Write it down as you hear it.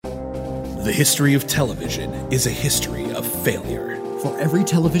The history of television is a history of failure. For every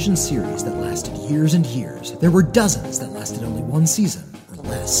television series that lasted years and years, there were dozens that lasted only one season or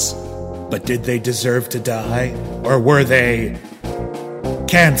less. But did they deserve to die? Or were they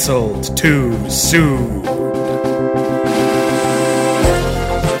canceled too soon?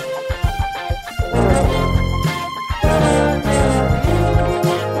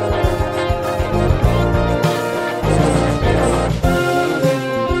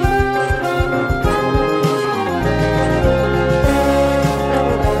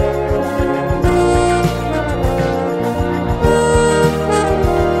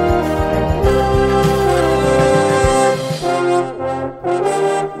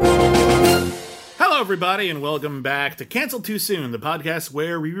 Everybody, and welcome back to Cancelled Too Soon, the podcast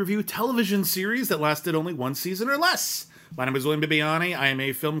where we review television series that lasted only one season or less. My name is William Bibiani. I am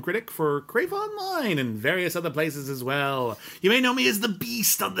a film critic for Crave Online and various other places as well. You may know me as the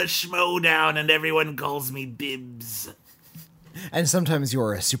Beast on the Schmodown, and everyone calls me Bibbs. And sometimes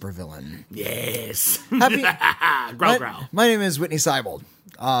you're a supervillain. Yes. Happy. Growl, growl. My name is Whitney Seibold.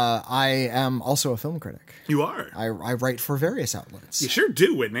 I am also a film critic. You are? I write for various outlets. You sure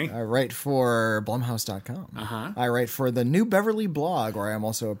do, Whitney. I write for Blumhouse.com. Uh-huh. I write for the New Beverly blog, where I am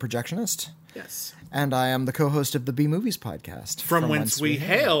also a projectionist. Yes. And I am the co-host of the B-Movies podcast. From whence we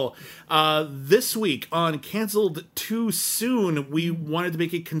hail. This week on Cancelled Too Soon, we wanted to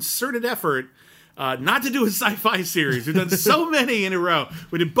make a concerted effort not to do a sci-fi series. We've done so many in a row.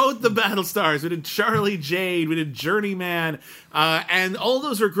 We did both the Battlestars. We did Charlie Jade. We did Journeyman. And all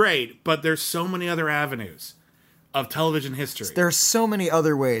those are great, but there's so many other avenues of television history. There's so many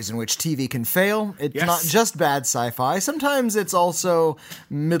other ways in which TV can fail. It's not just bad sci-fi. Sometimes it's also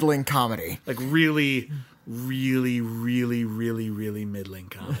middling comedy. Like really middling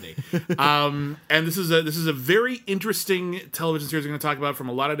comedy. And this is a very interesting television series we're going to talk about from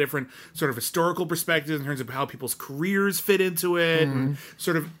a lot of different sort of historical perspectives in terms of how people's careers fit into it, and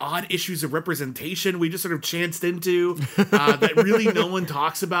sort of odd issues of representation we just sort of chanced into that really no one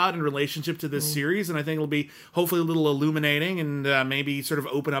talks about in relationship to this series. And I think it'll be hopefully a little illuminating and maybe sort of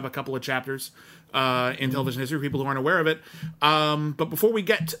open up a couple of chapters in television history for people who aren't aware of it. But before we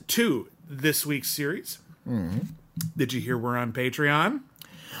get to this week's series, did you hear we're on Patreon?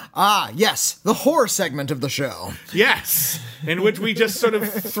 Ah, yes, the horror segment of the show. Yes, in which we just sort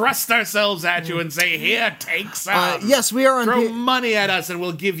of thrust ourselves at you and say, here, take some. Yes, we are on Throw money at us and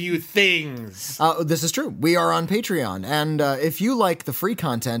we'll give you things. This is true. We are on Patreon. And if you like the free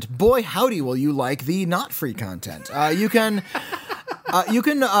content, boy, howdy will you like the not free content. You can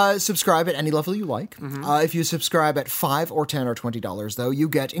subscribe at any level you like. If you subscribe at $5 or $10 or $20, though, you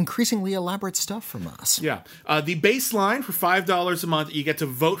get increasingly elaborate stuff from us. Yeah. The baseline for $5 a month, you get to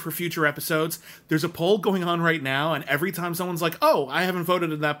vote for future episodes. There's a poll going on right now, and every time someone's like, oh, I haven't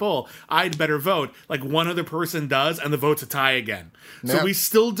voted in that poll, I'd better vote, like one other person does, and the vote's a tie again. Yep. So we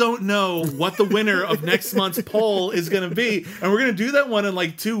still don't know what the winner of next month's poll is going to be, and we're going to do that one in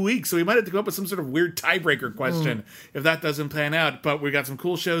like 2 weeks, so we might have to come up with some sort of weird tiebreaker question if that doesn't pan out. But we got some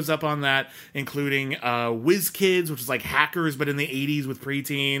cool shows up on that, including Whiz Kids, which is like hackers but in the 80s with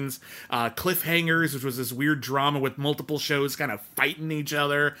preteens, Cliffhangers, which was this weird drama with multiple shows kind of fighting each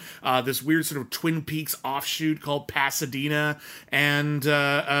other, this weird sort of Twin Peaks offshoot called Pasadena, and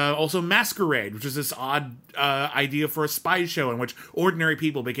also Masquerade, which is this odd idea for a spy show in which ordinary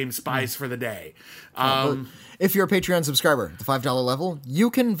people became spies for the day. If you're a Patreon subscriber at the $5 level,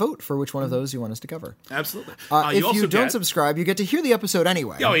 you can vote for which one of those you want us to cover. Absolutely. If you don't subscribe, you get to hear the episode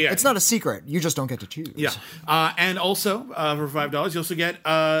anyway. Oh, yeah. It's not a secret. You just don't get to choose. Yeah. And also, for $5, you also get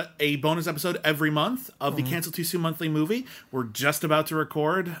a bonus episode every month of the Cancel Too Soon monthly movie. We're just about to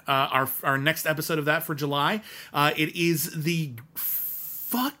record our next episode of that for July. It is the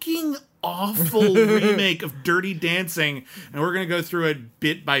fucking awful remake of Dirty Dancing, and we're going to go through it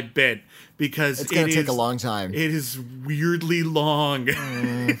bit by bit. Because it's going to take a long time. It is weirdly long.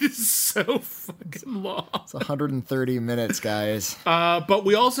 It is so fucking long. It's 130 minutes, guys. But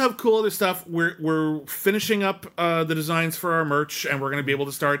we also have cool other stuff. We're finishing up the designs for our merch, and we're going to be able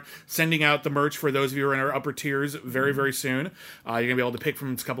to start sending out the merch for those of you who are in our upper tiers very, very soon. You're going to be able to pick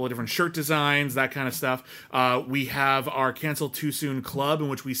from a couple of different shirt designs, that kind of stuff. We have our Cancel Too Soon Club, in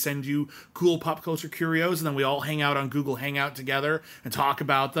which we send you cool pop culture curios, and then we all hang out on Google Hangout together and talk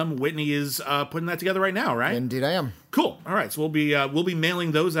about them. Whitney is putting that together right now, right? Indeed I am. Cool. All right, so we'll be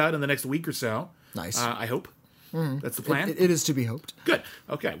mailing those out in the next week or so. Nice. I hope. That's the plan? It is to be hoped. Good.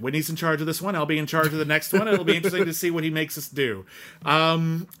 Okay. Whitney's in charge of this one. I'll be in charge of the next one. It'll be interesting to see what he makes us do.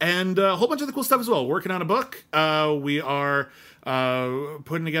 And a whole bunch of other cool stuff as well. Working on a book. We are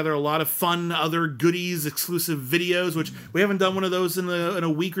putting together a lot of fun other goodies, exclusive videos, which we haven't done one of those in a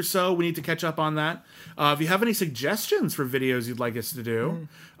week or so. We need to catch up on that. If you have any suggestions for videos you'd like us to do,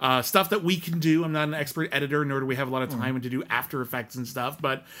 stuff that we can do, I'm not an expert editor, nor do we have a lot of time to do After Effects and stuff,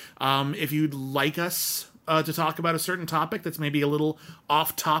 but if you'd like us to talk about a certain topic that's maybe a little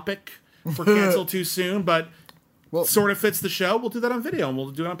off topic for Cancel Too Soon, but sort of fits the show, we'll do that on video, and we'll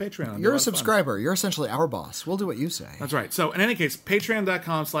do it on Patreon. You're a subscriber. You're essentially our boss. We'll do what you say. That's right. So, in any case,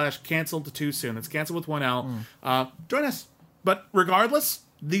 patreon.com/canceled too soon. It's canceled with one L. Join us. But regardless,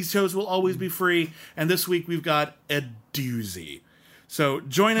 these shows will always be free, and this week we've got a doozy. So,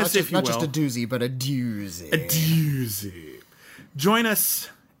 join us if you will. Not just a doozy, but a doozy. A doozy. Join us,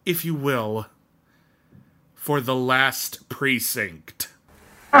 if you will, for The Last Precinct.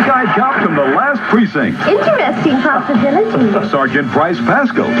 Guy cop from the last precinct. Interesting possibility. Sergeant Bryce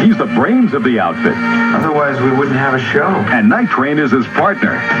Pascal. He's the brains of the outfit. Otherwise, we wouldn't have a show. And Night Train is his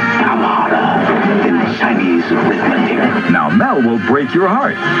partner. I'm harder than the Chinese arithmetic. Now, Mel will break your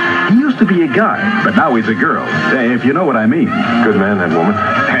heart. He used to be a guy, but now he's a girl. If you know what I mean. Good man, that woman.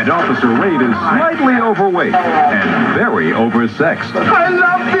 And Officer Wade is slightly overweight and very oversexed. I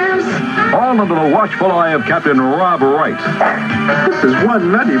love this. All under the watchful eye of Captain Rob Wright. This is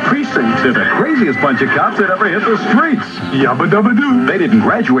one nutty precinct. They're the craziest bunch of cops that ever hit the streets. Yabba dabba doo. They didn't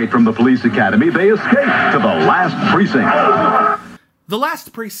graduate from the police academy. They escaped to the last precinct. The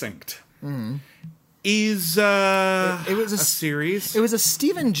Last Precinct is It was a series. It was a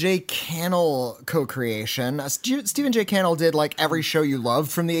Stephen J. Cannell co-creation. Stephen J. Cannell did like every show you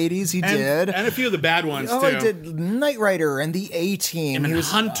loved from the 80s. He did. And a few of the bad ones, too. He did Knight Rider and The A-Team. He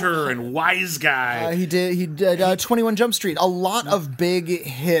was Hunter and Wise Guy. He did 21 Jump Street. A lot of big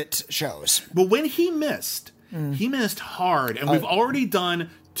hit shows. But when he missed hard. And we've already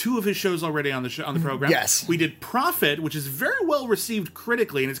done 2 of his shows already on the program. Yes. We did Prophet, which is very well received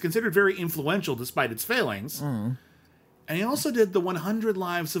critically and is considered very influential despite its failings. And he also did The 100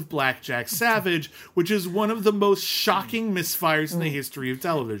 Lives of Blackjack Savage, which is one of the most shocking misfires in the history of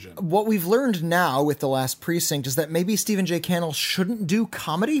television. What we've learned now with The Last Precinct is that maybe Stephen J. Cannell shouldn't do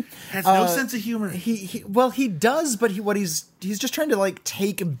comedy. Has no sense of humor. He does, but he's just trying to like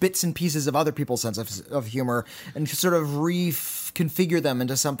take bits and pieces of other people's sense of humor and sort of reconfigure them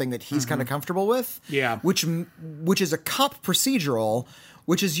into something that he's kind of comfortable with. Yeah. Which is a cop procedural,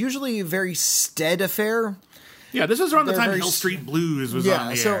 which is usually a very stead affair. Yeah, this was around the They're time very Hill Street Blues was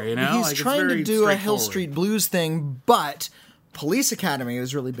on the air, you know? He's Like, it's trying to very do a Hill straightforward. Street Blues thing, but Police Academy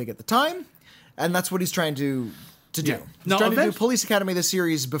was really big at the time, and that's what he's trying to do. Yeah. He's No, trying to do eventually- Police Academy the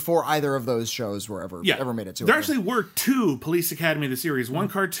series before either of those shows were ever made it to There air. actually were 2 Police Academy the series, one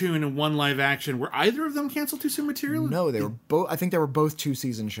cartoon and one live action. Were either of them canceled too soon material? No, they were both. I think they were both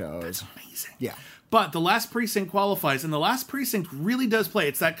 2-season shows. Amazing. Yeah. But The Last Precinct qualifies, and The Last Precinct really does play.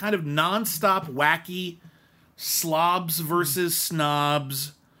 It's that kind of nonstop wacky slobs versus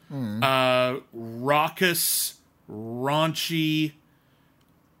snobs, raucous, raunchy,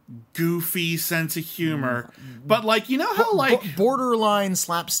 goofy sense of humor. But like, you know how like borderline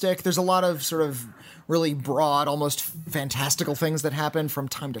slapstick. There's a lot of sort of really broad, almost fantastical things that happen from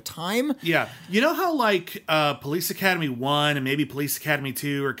time to time. yeah, you know how like Police Academy 1 and maybe Police Academy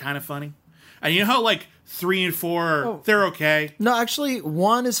 2 are kind of funny, and you know how like 3 and 4 are, they're okay. No, actually,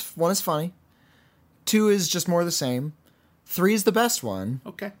 one is funny. 2 is just more the same. 3 is the best one.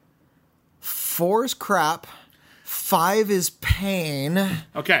 Okay. 4 is crap. 5 is pain.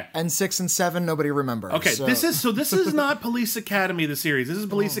 Okay. And 6 and 7 nobody remembers. Okay, So- this is not Police Academy the series. This is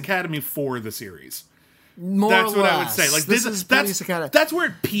Police Academy 4 the series. more That's or what less. I would say. Like this this is that's Police Academy. that's where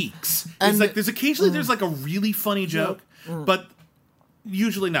it peaks. And- It's like there's occasionally there's like a really funny joke, but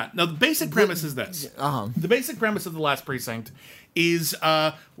usually not. Now the basic premise is this. The basic premise of The Last Precinct is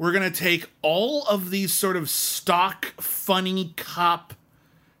we're gonna take all of these sort of stock funny cop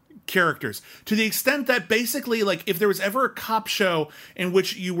characters to the extent that basically like if there was ever a cop show in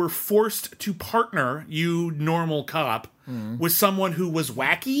which you were forced to partner, you normal cop, with someone who was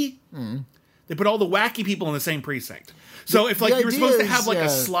wacky, they put all the wacky people in the same precinct. So if like the you were supposed to idea have is, like a yeah.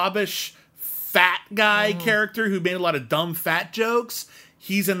 slobbish fat guy character who made a lot of dumb fat jokes,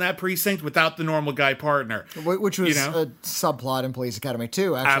 he's in that precinct without the normal guy partner. Which was you know? a subplot in Police Academy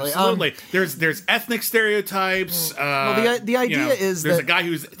too, actually. Absolutely. There's ethnic stereotypes. the idea is there's that a guy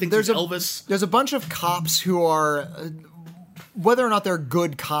who thinks there's he's Elvis. There's a bunch of cops who are, whether or not they're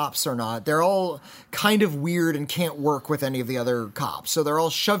good cops or not, they're all kind of weird and can't work with any of the other cops. So they're all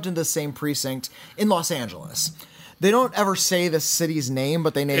shoved into the same precinct in Los Angeles. They don't ever say the city's name,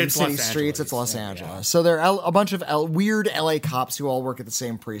 but they name It's city Los streets. Angeles. It's Los Yeah, Angeles. So they're a bunch of weird LA cops who all work at the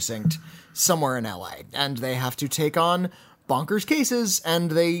same precinct somewhere in LA. And they have to take on bonkers cases,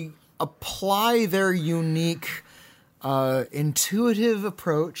 and they apply their unique, intuitive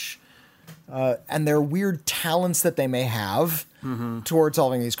approach and their weird talents that they may have towards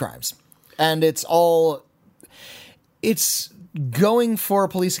solving these crimes. And it's going for a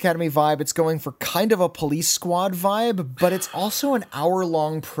Police Academy vibe. It's going for kind of a Police Squad vibe, but it's also an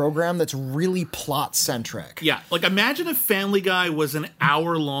hour-long program that's really plot-centric. Yeah, like imagine if Family Guy was an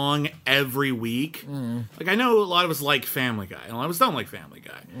hour long every week. Like I know a lot of us like Family Guy, and a lot of us don't like Family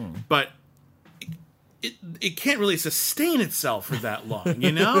Guy, but it can't really sustain itself for that long,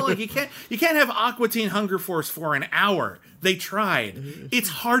 you know? Like you can't have Aqua Teen Hunger Force for an hour. They tried. It's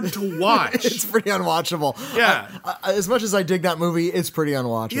hard to watch. It's pretty unwatchable. Yeah. As much as I dig that movie, it's pretty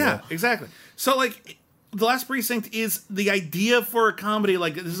unwatchable. Yeah, exactly. So like The Last Precinct is the idea for a comedy.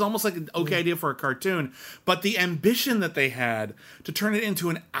 Like this is almost like an okay idea for a cartoon, but the ambition that they had to turn it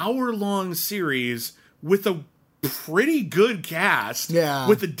into an hour-long series with a pretty good cast,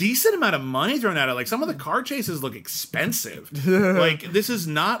 with a decent amount of money thrown at it. Like some of the car chases look expensive. Like this is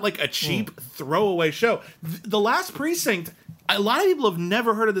not like a cheap throwaway show. The Last Precinct, a lot of people have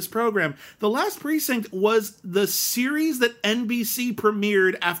never heard of this program. The Last Precinct was the series that NBC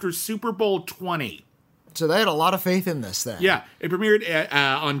premiered after Super Bowl 20. So they had a lot of faith in this thing. Yeah, it premiered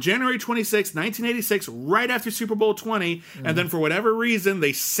on January 26, 1986, right after Super Bowl 20, and then for whatever reason,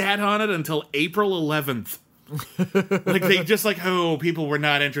 they sat on it until April 11th. Like they just like, oh, people were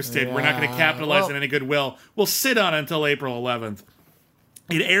not interested. We're not going to capitalize on any goodwill. We'll sit on it until April 11th.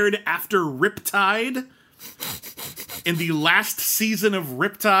 It aired after Riptide in the last season of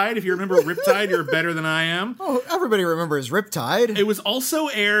Riptide. If you remember Riptide, you're better than I am. Oh, everybody remembers Riptide. It was also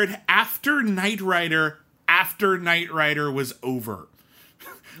aired after Knight Rider, after Knight Rider was over.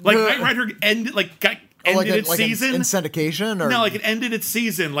 Like Knight Rider ended its season in syndication, or no, like it ended its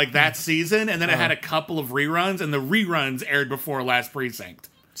season like that season, and then it had a couple of reruns, and the reruns aired before Last Precinct.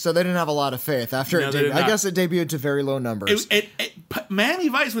 So they didn't have a lot of faith after it debuted. I guess it debuted to very low numbers. Miami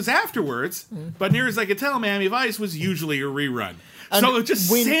Vice was afterwards, but near as I could tell, Miami Vice was usually a rerun. And so it just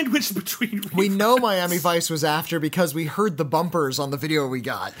sandwiched between reruns. We know Miami Vice was after because we heard the bumpers on the video we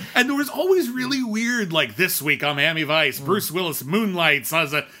got. And there was always really weird, like this week on Miami Vice, Bruce Willis moonlights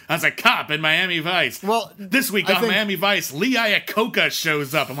as a cop in Miami Vice. Well, this week on Miami Vice, Lee Iacocca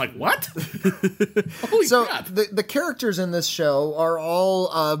shows up. I'm like, what? Holy crap. The characters in this show are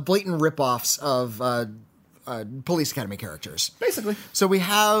all blatant ripoffs of Police Academy characters. Basically. So we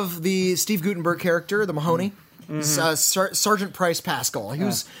have the Steve Guttenberg character, the Mahoney. Sergeant Price Pascal. He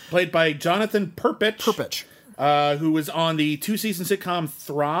was played by Jonathan Perpich. Who was on the 2-season sitcom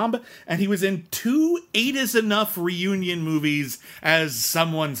Throb, and he was in 2 8 Is Enough reunion movies as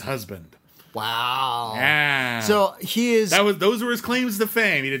someone's husband. Wow. Yeah. So he is... Those were his claims to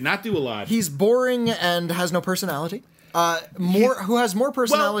fame. He did not do a lot. He's boring and has no personality. Who has more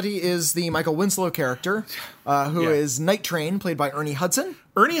personality is the Michael Winslow character, who is Night Train, played by Ernie Hudson.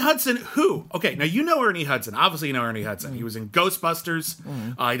 Ernie Hudson, who? Okay, now you know Ernie Hudson. Obviously you know Ernie Hudson. He was in Ghostbusters.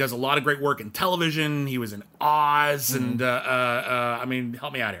 He does a lot of great work in television. He was in Oz, and I mean,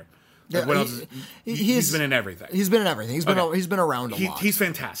 help me out here. Like, what else? He's been in everything. He's been in everything. He's been around a lot. He's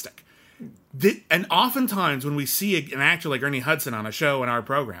fantastic. And oftentimes when we see an actor like Ernie Hudson on a show in our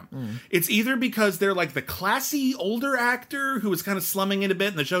program, it's either because they're like the classy older actor who was kind of slumming it a bit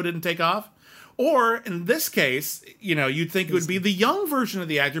and the show didn't take off, or in this case, you know, you'd think it would be the young version of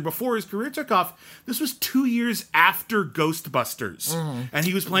the actor before his career took off. This was 2 years after Ghostbusters, and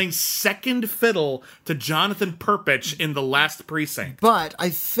he was playing second fiddle to Jonathan Perpich in The Last Precinct. But I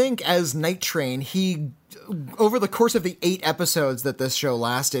think as Night Train, over the course of the 8 episodes that this show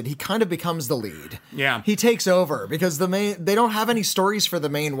lasted, he kind of becomes the lead. Yeah. He takes over because they don't have any stories for the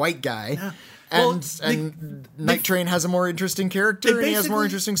main white guy. Yeah. And Night Train has a more interesting character, and he has more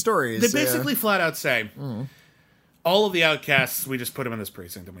interesting stories. They basically flat out say, all of the outcasts, we just put them in this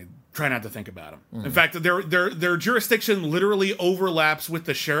precinct, and we try not to think about them. In fact, their jurisdiction literally overlaps with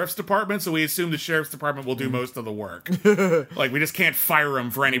the sheriff's department, so we assume the sheriff's department will do most of the work. Like, we just can't fire them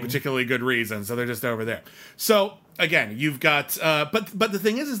for any particularly good reason, so they're just over there. So, again, you've got... but the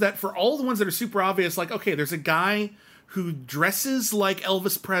thing is that for all the ones that are super obvious, like, okay, there's a guy who dresses like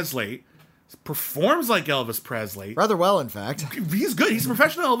Elvis Presley, performs like Elvis Presley. Rather well, in fact. He's good. He's a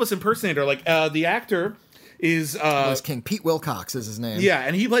professional Elvis impersonator. Like, the actor is... Elvis King. Pete Wilcox is his name. Yeah,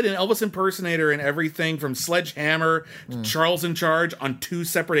 and he played an Elvis impersonator in everything from Sledgehammer to Charles in Charge on 2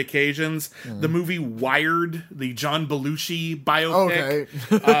 separate occasions. The movie Wired, the John Belushi biopic.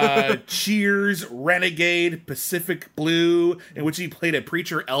 Okay. Cheers, Renegade, Pacific Blue, in which he played a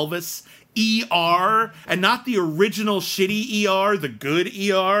preacher Elvis. ER, and not the original shitty ER, the good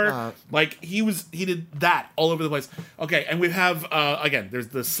ER. He did that all over the place. Okay, and we have again, there's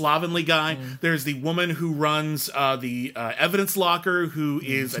the slovenly guy. There's the woman who runs the evidence locker, who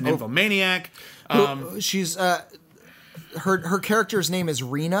is an nymphomaniac. She's her character's name is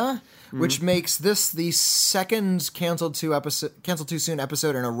Rena, which makes this the second canceled too soon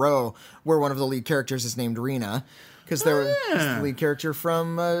episode in a row where one of the lead characters is named Rena. Because the lead character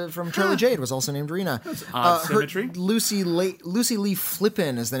from Charlie Jade was also named Rena. That's odd symmetry. Lucy Lee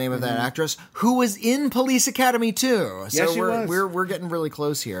Flippin is the name of that actress, who was in Police Academy too. So Yes, she was. we're getting really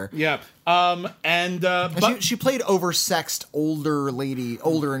close here. Yeah. She played oversexed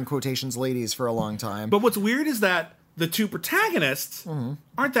older in quotations ladies for a long time. But what's weird is that the two protagonists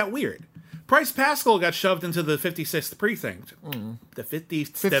aren't that weird. Bryce Pascal got shoved into the 56th precinct. The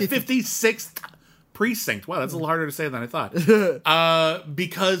 56th precinct. Wow, that's a little harder to say than I thought.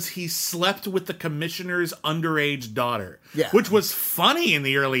 Because he slept with the commissioner's underage daughter. Yeah. Which was funny in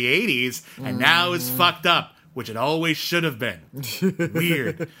the early 80s, and now is fucked up, which it always should have been.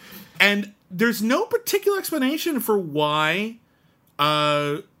 Weird. And there's no particular explanation for why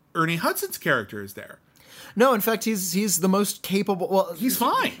Ernie Hudson's character is there. No, in fact, he's the most capable. Well, He's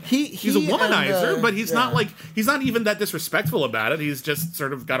fine. He's a womanizer, but he's not even that disrespectful about it. He's just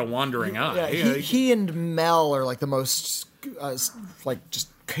sort of got a wandering eye. He and Mel are like the most just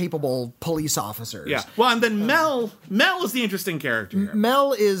capable police officers. Yeah. Well, and then Mel is the interesting character here.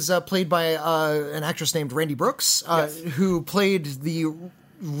 Mel is played by an actress named Randy Brooks, who played the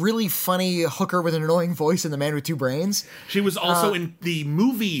really funny hooker with an annoying voice in The Man with Two Brains. She was also in the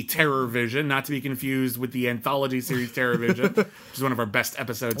movie Terror Vision, not to be confused with the anthology series Terror Vision, which is one of our best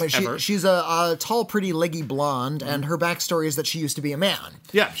episodes ever. She's a tall, pretty, leggy blonde, and her backstory is that she used to be a man.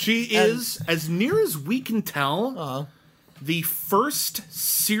 Yeah, she is, as near as we can tell, the first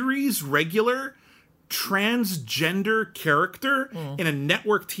series regular transgender character in a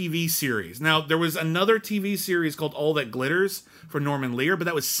network TV series. Now, there was another TV series called All That Glitters for Norman Lear, but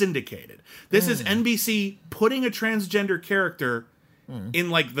that was syndicated. This is NBC putting a transgender character in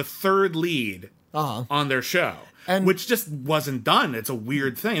like the third lead on their show, which just wasn't done. It's a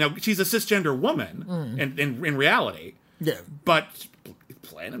weird thing. Now, she's a cisgender woman in reality, but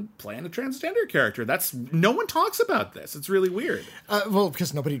playing a transgender character. No one talks about this. It's really weird. Well,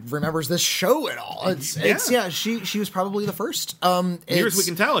 because nobody remembers this show at all. She was probably the first. Near as we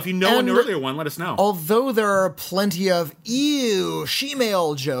can tell. If you know an earlier one, let us know. Although there are plenty of ew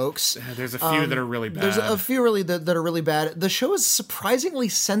she-male jokes, there's a few that are really bad. There's a few really that are really bad. The show is surprisingly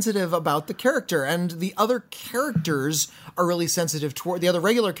sensitive about the character, and the other characters are really sensitive toward the other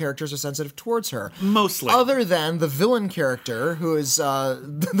regular characters are sensitive towards her. Mostly. Other than the villain character, who is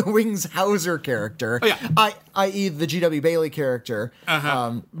the Wings Hauser character, i.e. the G.W. Bailey character.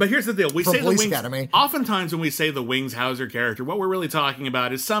 But here's the deal. We say the Police Wings, Academy. Oftentimes when we say the Wings Hauser character, what we're really talking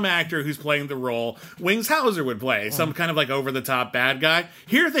about is some actor who's playing the role Wings Hauser would play. Some kind of like over-the-top bad guy.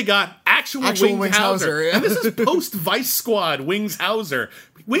 Here they got actual Wings Hauser. Yeah. And this is post-Vice Squad Wings Hauser.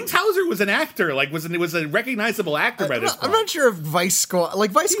 Wings Hauser was an actor, was a recognizable actor by this point. I'm not sure if Vice Squad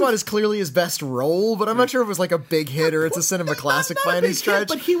is clearly his best role, but I'm not sure if it was like a big hit or it's a cinema classic by any stretch.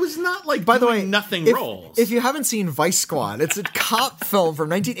 But he was not like by the way, nothing roles. If you haven't seen Vice Squad, it's a cop film from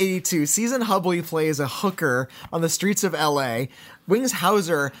 1982. Season Hubley plays a hooker on the streets of LA. Wings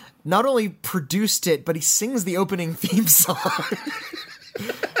Hauser not only produced it, but he sings the opening theme song.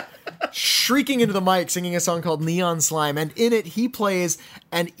 Shrieking into the mic, singing a song called Neon Slime, and in it he plays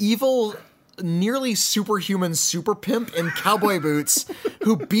an evil, nearly superhuman super pimp in cowboy boots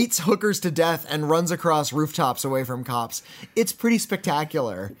who beats hookers to death and runs across rooftops away from cops. It's pretty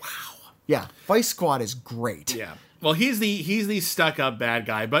spectacular. Wow. Yeah, Vice Squad is great. Yeah. Well, he's the stuck-up bad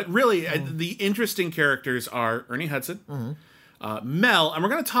guy, but really the interesting characters are Ernie Hudson, Mel, and we're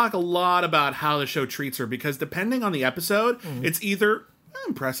going to talk a lot about how the show treats her, because depending on the episode, it's either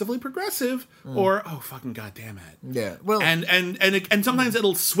impressively progressive or fucking goddamn it. Yeah. Well, and sometimes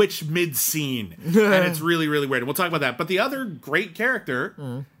it'll switch mid-scene and it's really, really weird. We'll talk about that. But the other great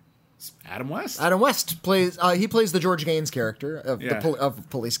character is Adam West. Adam West plays the George Gaines character of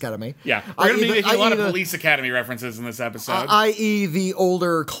Police Academy. Yeah. We're going to be making a lot of Police Academy references in this episode. I.e. the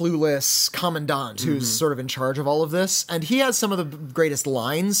older, clueless commandant who's sort of in charge of all of this. And he has some of the greatest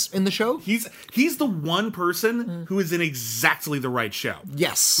lines in the show. He's the one person who is in exactly the right show.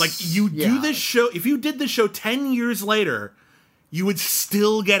 Yes. Like, you do this show, if you did this show 10 years later, you would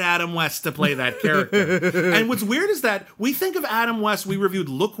still get Adam West to play that character. And what's weird is that we think of Adam West, we reviewed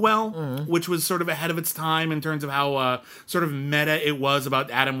Look Well, which was sort of ahead of its time in terms of how sort of meta it was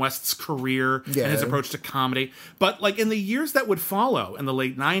about Adam West's career and his approach to comedy. But like in the years that would follow, in the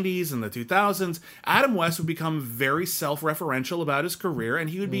late 90s and the 2000s, Adam West would become very self-referential about his career, and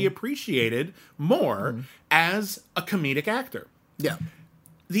he would be appreciated more as a comedic actor. Yeah.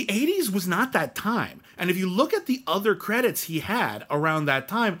 The 80s was not that time. And if you look at the other credits he had around that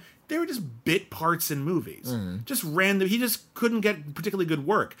time, they were just bit parts in movies. Just random. He just couldn't get particularly good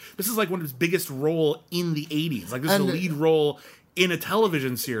work. This is like one of his biggest role in the 80s. Like this is a lead role in a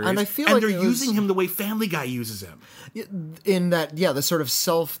television series. And I feel like they're using him the way Family Guy uses him. In that, the sort of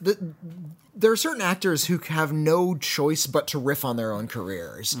there are certain actors who have no choice but to riff on their own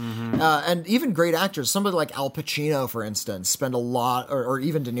careers. And even great actors, somebody like Al Pacino, for instance, spend a lot, or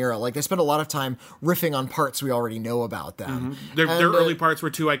even De Niro, like they spend a lot of time riffing on parts we already know about them. Their early parts were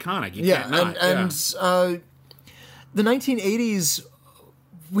too iconic. You can't not. The 1980s,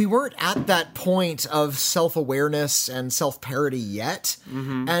 we weren't at that point of self-awareness and self-parody yet.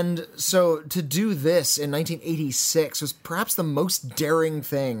 And so to do this in 1986 was perhaps the most daring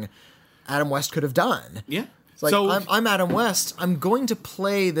thing Adam West could have done. Yeah. It's like, I'm Adam West. I'm going to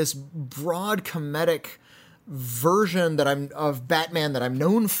play this broad comedic version of Batman that I'm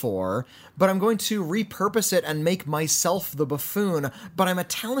known for, but I'm going to repurpose it and make myself the buffoon, but I'm a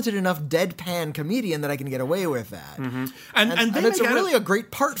talented enough deadpan comedian that I can get away with that. And it's really a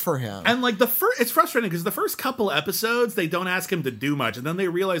great part for him. And like it's frustrating because the first couple episodes, they don't ask him to do much. And then they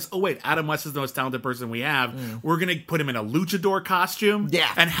realize, oh wait, Adam West is the most talented person we have. We're going to put him in a luchador costume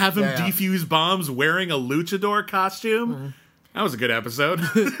and have him defuse bombs wearing a luchador costume. That was a good episode.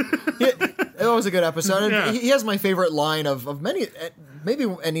 It was a good episode. And he has my favorite line of many, maybe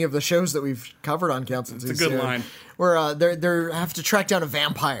any of the shows that we've covered on Council. It's a good line. Where they have to track down a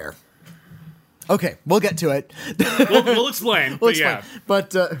vampire. Okay, we'll get to it. We'll explain. We'll explain. Yeah.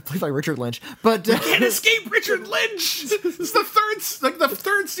 But played by Richard Lynch. But we can't escape Richard Lynch. It's the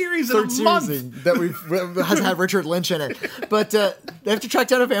third series in a month that has had Richard Lynch in it. But they have to track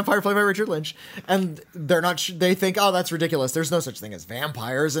down a vampire played by Richard Lynch, and they're not. They think, oh, that's ridiculous. There's no such thing as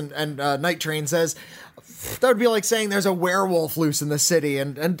vampires. And Night Train says that would be like saying there's a werewolf loose in the city,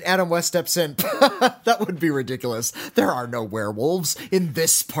 and Adam West steps in. That would be ridiculous. There are no werewolves in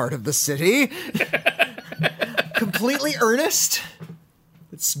this part of the city. Completely earnest.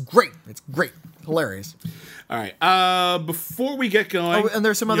 It's great. It's great. Hilarious. All right. Before we get going... Oh, and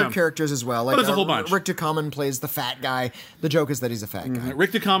there's some other characters as well. Like, there's a whole bunch. Rick Ducommun plays the fat guy. The joke is that he's a fat guy.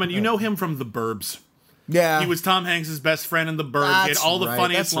 Rick Ducommun, you know him from The Burbs. Yeah. He was Tom Hanks' best friend in The Burbs. He had all the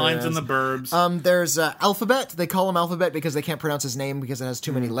funniest lines in The Burbs. There's Alphabet. They call him Alphabet because they can't pronounce his name because it has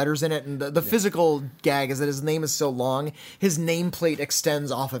too many letters in it. And the physical gag is that his name is so long, his nameplate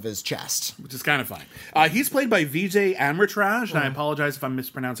extends off of his chest. Which is kind of fun. He's played by Vijay Amritraj, and I apologize if I'm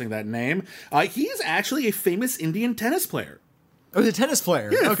mispronouncing that name. He is actually a famous Indian tennis player. Oh, he's a tennis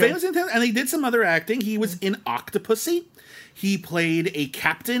player. Yeah, famous Indian tennis. And he did some other acting. He was in Octopussy. He played a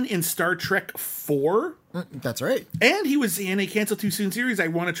captain in Star Trek 4. That's right. And he was in a Cancel Too Soon series I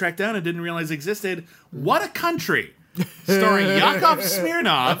want to track down and didn't realize existed. What a Country! Starring Yakov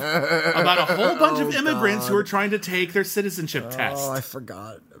Smirnoff about a whole bunch of immigrants who are trying to take their citizenship test. Oh, I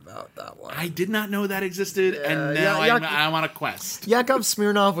forgot about that one. I did not know that existed, and now I'm on a quest. Yakov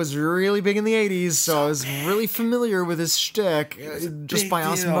Smirnoff was really big in the 80s, so I was really familiar with his shtick just by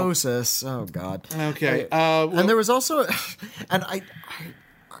osmosis. Oh, God. Okay. And there was also... And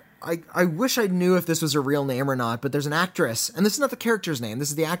I wish I knew if this was a real name or not, but there's an actress, and this is not the character's name, this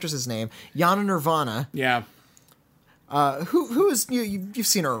is the actress's name, Yana Nirvana. Yeah. Who is you've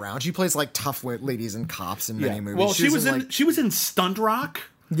seen her around? She plays like tough ladies and cops in many movies. Well, she was in Stunt Rock.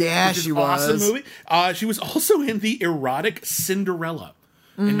 Yeah, she was. Awesome movie. She was also in the erotic Cinderella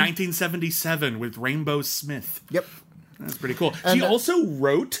in 1977 with Rainbow Smith. Yep, that's pretty cool. She also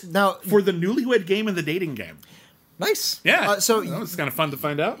wrote for the Newlywed Game and the Dating Game. Nice. Yeah. So that was kind of fun to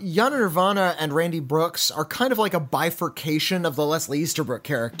find out. Yana Nirvana and Randy Brooks are kind of like a bifurcation of the Leslie Easterbrook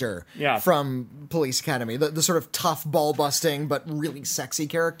character from Police Academy. The sort of tough, ball-busting, but really sexy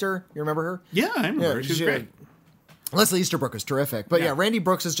character. You remember her? Yeah, I remember her. She was great. Leslie Easterbrook is terrific. But Randy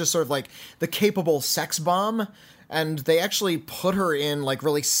Brooks is just sort of like the capable sex bomb. And they actually put her in like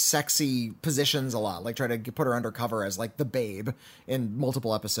really sexy positions a lot, like try to put her undercover as like the babe in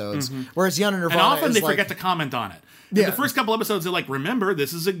multiple episodes. Whereas Yana Nirvana, and often they forget to comment on it. Yeah. The first couple episodes, they're like, "Remember,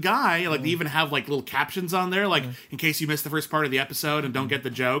 this is a guy." Like they even have like little captions on there, like in case you missed the first part of the episode and don't get the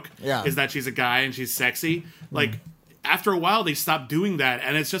joke, is that she's a guy and she's sexy. Like after a while, they stopped doing that,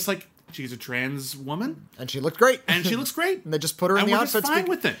 and it's just like, she's a trans woman, And she looked great. and she looks great. And they just put her in And the we're just outfits. fine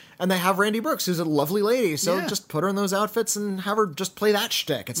with it. And they have Randy Brooks, who's a lovely lady. So Yeah. just put her in those outfits and have her just play that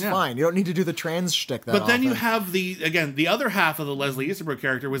shtick. It's Yeah. fine. You don't need to do the trans shtick that But then you often. have the other half of the Leslie Easterbrook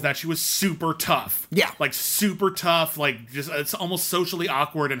character was that she was super tough. Yeah. Like super tough, like just it's almost socially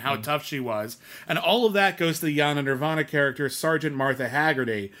awkward in how tough she was. And all of that goes to the Yana Nirvana character, Sergeant Martha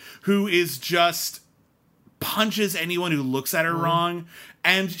Haggerty, who is just punches anyone who looks at her wrong.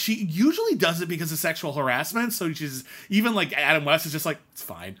 And she usually does it because of sexual harassment. So she's even like Adam West is just like, it's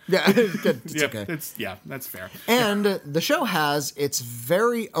fine. Yeah, good. It's Yeah, okay. that's fair. And the show has its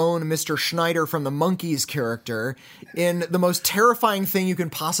very own Mr. Schneider from the Monkees character in the most terrifying thing you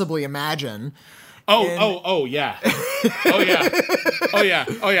can possibly imagine. Oh yeah. Oh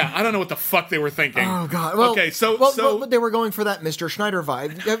yeah. I don't know what the fuck they were thinking. Oh god. Well, okay, so well, they were going for that Mr. Schneider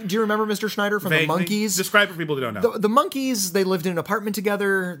vibe. Do you remember Mr. Schneider from the vaguely- Monkees? Describe for people who don't know. The Monkees, they lived in an apartment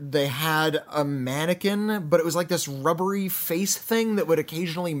together. They had a mannequin, but it was like this rubbery face thing that would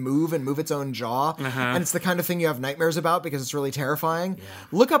occasionally move and move its own jaw. And it's the kind of thing you have nightmares about because it's really terrifying.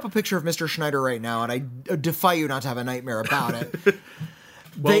 Look up a picture of Mr. Schneider right now, and I defy you not to have a nightmare about it.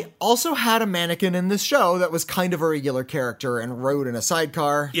 They also had a mannequin in this show that was kind of a regular character and rode in a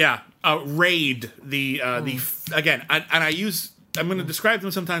sidecar. Yeah, Raid, again, I'm going to describe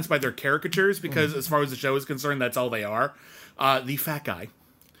them sometimes by their caricatures because as far as the show is concerned, that's all they are. The fat guy.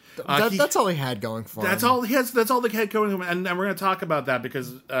 That's all he had going for him. That's all he has. That's all the head going, and we're going to talk about that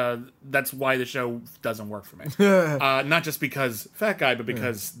because that's why the show doesn't work for me. Not just because fat guy, but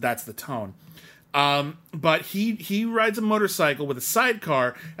because that's the tone. But he rides a motorcycle with a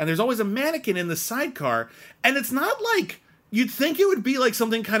sidecar, and there's always a mannequin in the sidecar, and it's not like you'd think it would be like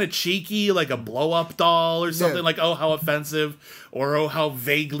something kind of cheeky, like a blow-up doll or something like, oh, how offensive, or oh, how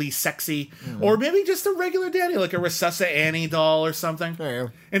vaguely sexy, or maybe just a regular Danny, like a Recessa Annie doll or something. Yeah.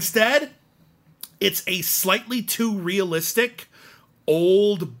 Instead, it's a slightly too realistic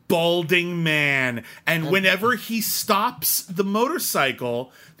old balding man, and whenever he stops the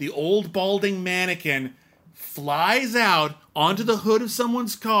motorcycle, the old balding mannequin flies out onto the hood of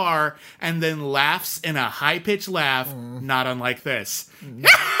someone's car and then laughs in a high-pitched laugh, not unlike this.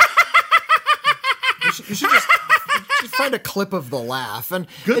 You should just find a clip of the laugh. And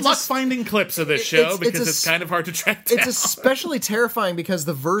Good it's luck a- finding clips of this show it's because a it's kind of hard to track down. It's especially terrifying because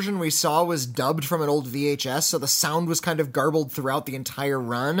the version we saw was dubbed from an old VHS, so the sound was kind of garbled throughout the entire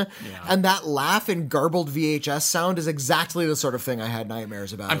run. And that laugh in garbled VHS sound is exactly the sort of thing I had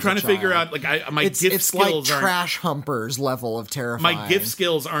nightmares about. I'm as trying a to figure child. out, like, my GIF It's like skills aren't... Trash Humpers level of terrifying. My GIF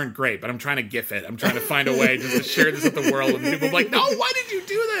skills aren't great, but I'm trying to GIF it. I'm trying to find a way just to share this with the world, and people are like, no, why did you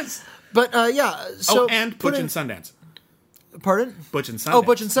do this? But yeah, so and Butch and Sundance. Pardon? Butch and Sundance. Oh,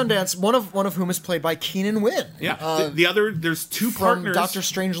 Butch and Sundance. One of whom is played by Keenan Wynn. Yeah. The other, there's two From partners. Doctor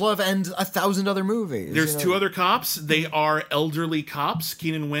Strangelove and 1,000 other movies. There's you know. two other cops. They are elderly cops.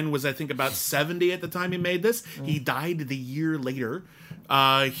 Keenan Wynn was, I think, about 70 at the time he made this. He died the year later.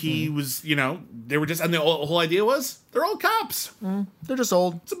 He was, they were just, and the whole idea was they're all cops. They're just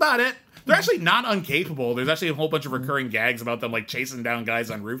old. That's about it. They're actually not uncapable. There's actually a whole bunch of recurring gags about them, like chasing down guys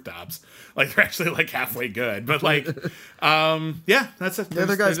on rooftops. Like they're actually like halfway good, but like, yeah, that's it. The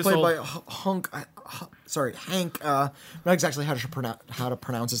other guy's played by Hank. Not exactly how to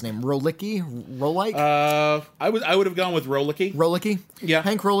pronounce his name. Rolicki. I would have gone with Rolicki. Rolicki. Yeah.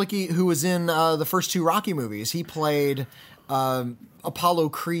 Hank Rolicki, who was in the first two Rocky movies. He played Apollo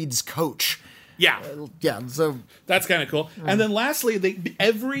Creed's coach. Yeah. Yeah. So That's kind of cool. And then lastly,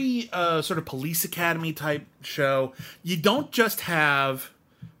 every sort of police academy type show, you don't just have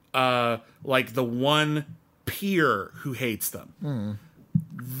like the one peer who hates them.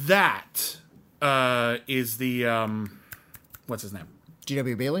 That is the what's his name?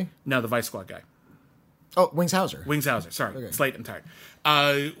 G.W. Bailey. No, the Vice Squad guy. Oh, Wings Hauser. Wings Hauser. Sorry, Slate. I'm tired.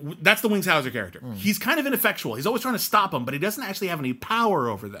 That's the Wings Hauser character. He's kind of ineffectual. He's always trying to stop them, but he doesn't actually have any power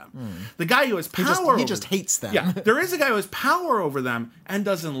over them. The guy who has power He just hates them. Yeah, there is a guy who has power over them and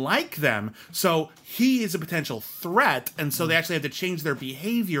doesn't like them, so he is a potential threat, and so they actually have to change their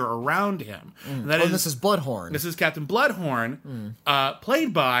behavior around him. And that This is Bloodhorn. This is Captain Bloodhorn,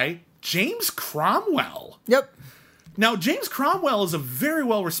 played by James Cromwell. Yep. Now, James Cromwell is a very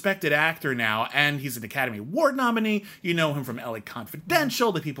well-respected actor now, and he's an Academy Award nominee. You know him from L.A.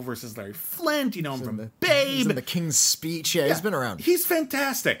 Confidential, The People vs. Larry Flint. You know him from He's Babe. in The King's Speech. Yeah, he's been around. He's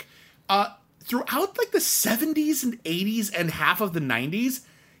fantastic. Throughout, like, the 70s and 80s and half of the 90s,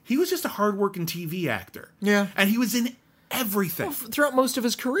 he was just a hard-working TV actor. Yeah. And he was in everything. Throughout most of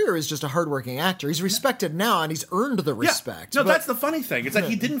his career, he's just a hardworking actor. He's respected now, and he's earned the respect. No, but- that's the funny thing. It's like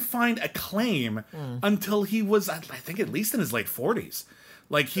he didn't find acclaim until he was, I think, at least in his late 40s.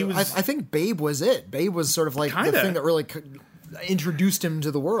 Like he was. I think Babe was it. Babe was sort of like Kinda. the thing that really introduced him to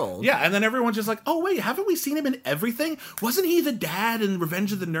the world. Yeah, and then everyone's just like, oh, wait, haven't we seen him in everything? Wasn't he the dad in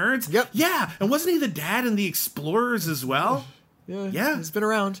Revenge of the Nerds? Yep. Yeah, and wasn't he the dad in The Explorers as well? Yeah. He's been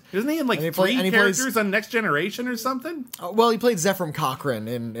around. Isn't he in like And he three play- and he characters plays- on Next Generation or something? Well, he played Zephram Cochrane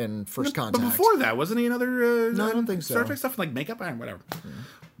in First Contact. But before that, wasn't he another No, I don't think so. Star Trek stuff, like makeup and whatever.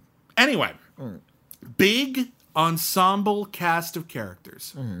 Anyway, big ensemble cast of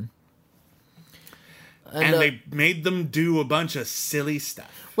characters. And they made them do a bunch of silly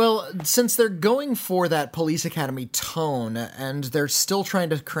stuff. Well, since they're going for that Police Academy tone, and they're still trying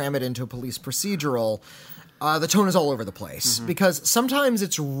to cram it into a police procedural, the tone is all over the place. Because sometimes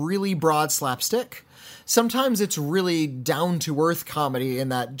it's really broad slapstick. Sometimes it's really down-to-earth comedy in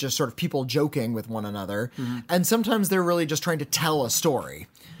that just sort of people joking with one another. And sometimes they're really just trying to tell a story.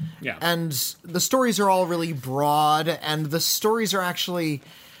 Yeah. And the stories are all really broad, and the stories are actually...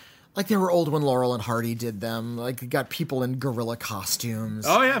 Like, they were old when Laurel and Hardy did them. Like, you got people in gorilla costumes.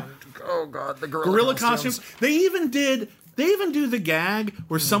 Oh, yeah. Oh, God, the Gorilla costumes. They even do the gag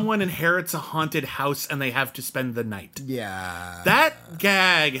where someone inherits a haunted house and they have to spend the night. Yeah. That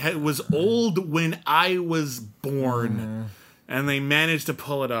gag was old when I was born, and they managed to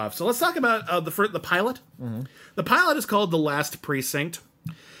pull it off. So let's talk about the pilot. The pilot is called The Last Precinct,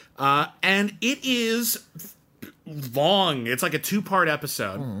 and it is long. It's like a 2-part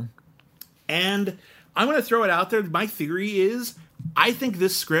episode. And I'm going to throw it out there. My theory is I think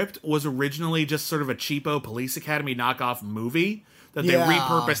this script was originally just sort of a cheapo Police Academy knockoff movie that they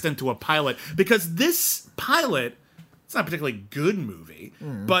repurposed into a pilot. Because this pilot, it's not a particularly good movie,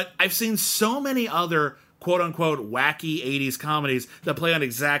 but I've seen so many other quote-unquote wacky 80s comedies that play on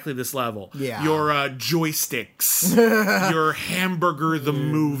exactly this level. Yeah. Your Joysticks, your Hamburger the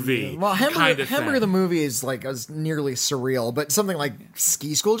Movie Well, kind of Hamburger thing. the Movie is like nearly surreal, but something like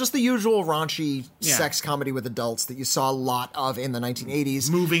Ski School, just the usual raunchy sex comedy with adults that you saw a lot of in the 1980s.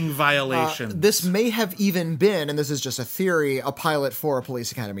 Moving Violations. This may have even been, and this is just a theory, a pilot for a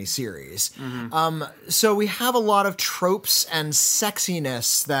Police Academy series. So we have a lot of tropes and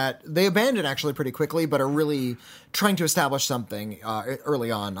sexiness that they abandon actually pretty quickly, but are really trying to establish something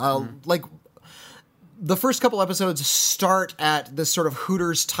early on. Like, the first couple episodes start at this sort of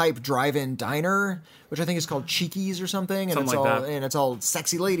Hooters type drive-in diner, which I think is called Cheeky's or something, and Something like that. it's all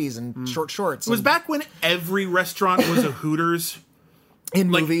sexy ladies and short shorts. It was back when every restaurant was a Hooters. in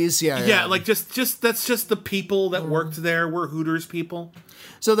Like, movies, like just that's just the people that worked there were Hooters people.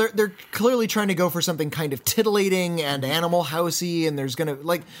 So they're clearly trying to go for something kind of titillating and Animal Housey, and there's gonna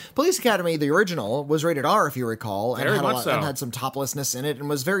like Police Academy, the original, was rated R if you recall, and Very had much so. and had some toplessness in it, and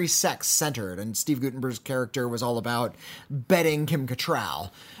was very sex centered. And Steve Guttenberg's character was all about betting Kim Cattrall,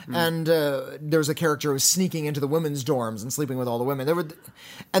 and there was a character who was sneaking into the women's dorms and sleeping with all the women.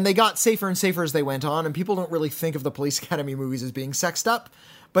 And they got safer and safer as they went on, and people don't really think of the Police Academy movies as being sexed up,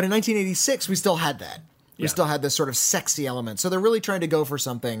 but in 1986 we still had that. We still had this sort of sexy element. So they're really trying to go for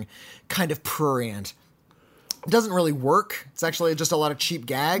something kind of prurient. It doesn't really work. It's actually just a lot of cheap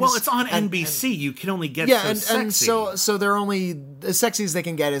gags. Well, it's on And- NBC. You can only get yeah, so and sexy. so they're only as sexy as they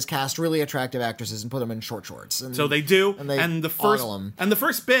can get is cast really attractive actresses and put them in short shorts. And So they do, and they the first ogle 'em. and the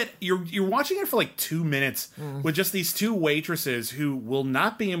first bit, you're watching it for like 2 minutes with just these two waitresses who will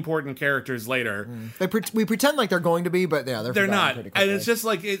not be important characters later. we pretend like they're going to be, but yeah, They're forgotten not, pretty and quickly. it's just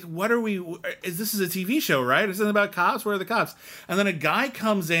like, what are we? This is a TV show, right? It's something about cops. Where are the cops? And then a guy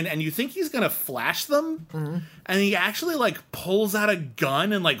comes in, and you think he's gonna flash them, and he actually like pulls out a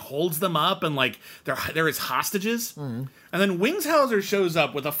gun and like holds them up, and like they're his hostages. And then Wingshauser shows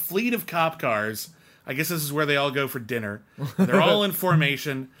up with a fleet of cop cars. I guess this is where they all go for dinner. They're all in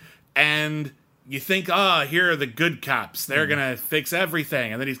formation, and you think, here are the good cops. They're gonna fix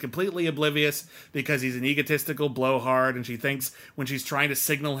everything. And then he's completely oblivious because he's an egotistical blowhard, and she thinks when she's trying to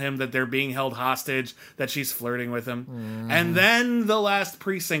signal him that they're being held hostage that she's flirting with him. And then the Last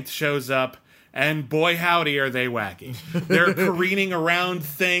Precinct shows up, and boy howdy are they wacky. They're careening around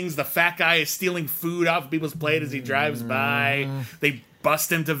things. The fat guy is stealing food off people's plate as he drives by. They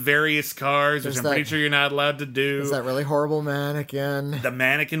bust into various cars, which I'm pretty sure you're not allowed to do. Is that really horrible mannequin? The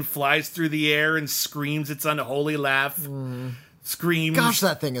mannequin flies through the air and screams its unholy laugh. Screams. Gosh,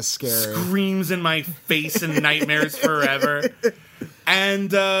 that thing is scary. Screams in my face and nightmares forever.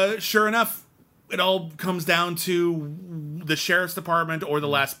 And sure enough, it all comes down to the sheriff's department or the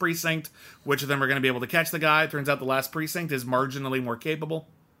Last Precinct. Which of them are going to be able to catch the guy? Turns out the Last Precinct is marginally more capable.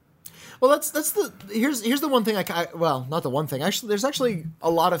 Well, that's the here's the one thing well, not the one thing. Actually, there's actually a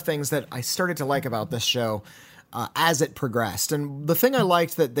lot of things that I started to like about this show. as it progressed. And the thing I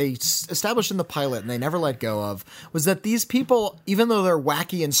liked that they established in the pilot and they never let go of was that these people, even though they're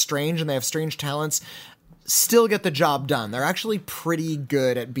wacky and strange and they have strange talents, still get the job done. They're actually pretty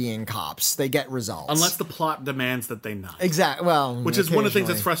good at being cops. They get results. Unless the plot demands that they not. Exactly. Well, which is one of the things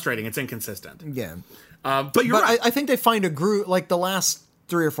that's frustrating. It's inconsistent. Yeah. But you're right. I think they find a groove, like the last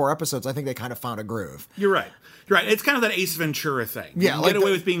 3 or 4 episodes, I think they kind of found a groove. You're right. You're right. It's kind of that Ace Ventura thing. Yeah, you can get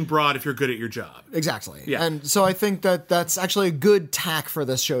away with being broad if you're good at your job. Exactly. Yeah. And so I think that that's actually a good tack for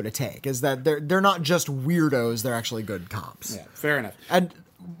this show to take, is that they're not just weirdos, they're actually good cops. Yeah, fair enough. And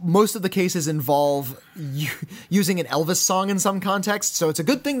most of the cases involve using an Elvis song in some context, so it's a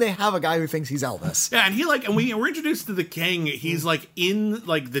good thing they have a guy who thinks he's Elvis. Yeah, and we're introduced to the king. He's like in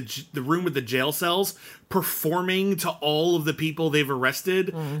like the room with the jail cells, performing to all of the people they've arrested,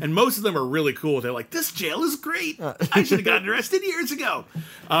 and most of them are really cool. They're like, "This jail is great. I should have gotten arrested years ago."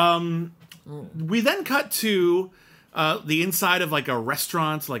 We then cut to the inside of like a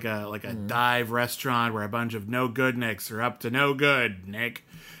restaurant, like a dive restaurant where a bunch of no good Nicks are up to no good, Nick.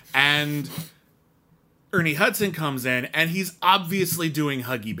 And Ernie Hudson comes in, and he's obviously doing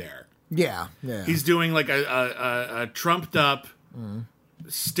Huggy Bear. Yeah. He's doing like a trumped up,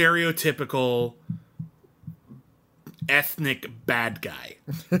 stereotypical ethnic bad guy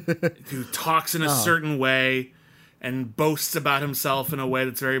who talks in a certain way and boasts about himself in a way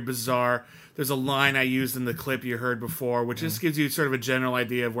that's very bizarre. There's a line I used in the clip you heard before, which just gives you sort of a general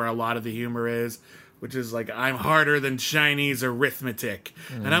idea of where a lot of the humor is, which is like, I'm harder than Chinese arithmetic.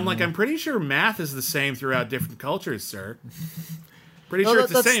 And I'm like, I'm pretty sure math is the same throughout different cultures, sir. Pretty sure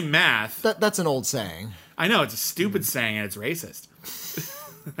it's the same math. That's an old saying. I know, it's a stupid saying and it's racist.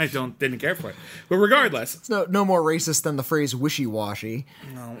 I didn't care for it. But regardless. It's no more racist than the phrase wishy-washy.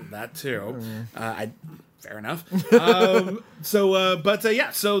 No, that too. Fair enough.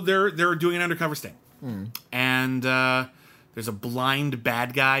 So they're doing an undercover sting. And there's a blind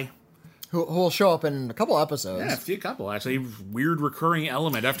bad guy who will show up in a couple episodes. Yeah, a couple, actually. Weird recurring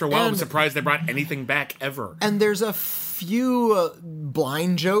element. After a while, I'm surprised they brought anything back ever. And there's a few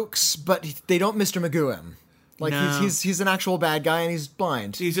blind jokes, but they don't Mr. Magoo him. Like, no. he's an actual bad guy, and he's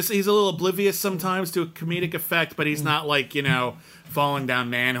blind. He's a little oblivious sometimes to a comedic effect, but he's not like, falling down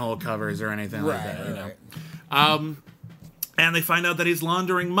manhole covers or anything like that. Right. And they find out that he's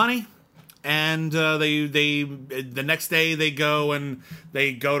laundering money. And they the next day they go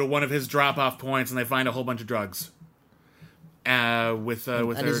to one of his drop-off points and they find a whole bunch of drugs. And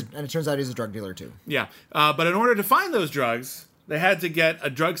it turns out he's a drug dealer too. Yeah, but in order to find those drugs, they had to get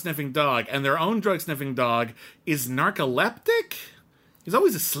a drug-sniffing dog, and their own drug-sniffing dog is narcoleptic. He's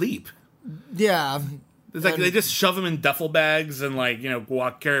always asleep. Yeah. It's like they just shove him in duffel bags and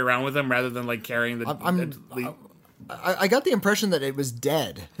carry around with them rather than carrying the. I got the impression that it was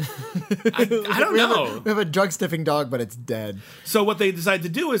dead. I don't know. We have a drug-sniffing dog, but it's dead. So what they decide to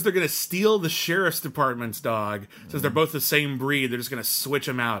do is they're going to steal the sheriff's department's dog. Since they're both the same breed, they're just going to switch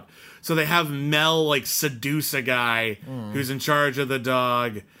them out. So they have Mel, seduce a guy who's in charge of the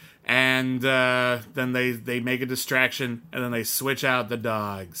dog. And then they make a distraction, and then they switch out the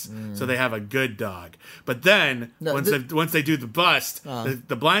dogs, so they have a good dog. But then once they do the bust,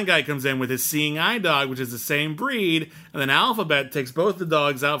 the blind guy comes in with his seeing eye dog, which is the same breed, and then Alphabet takes both the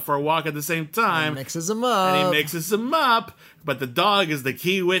dogs out for a walk at the same time, and mixes them up. But the dog is the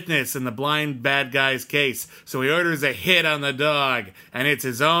key witness in the blind bad guy's case, so he orders a hit on the dog, and it's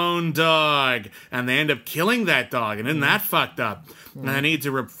his own dog, and they end up killing that dog, and isn't that fucked up? And I need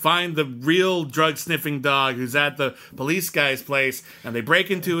to find the real drug-sniffing dog who's at the police guy's place, and they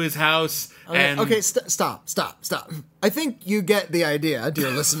break into his house. Stop. I think you get the idea,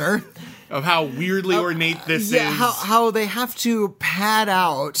 dear listener. Of how weirdly ornate this is. Yeah, how they have to pad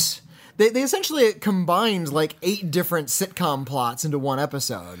out. They essentially combined 8 different sitcom plots into one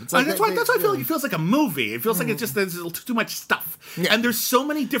episode. It's that's why I feel like it feels like a movie. It feels like it's just there's too much stuff. Yeah. And there's so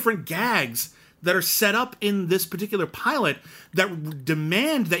many different gags that are set up in this particular pilot that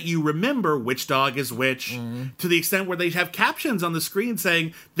demand that you remember which dog is which, to the extent where they have captions on the screen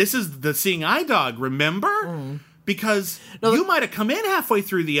saying, "This is the seeing eye dog, remember?" Because you might have come in halfway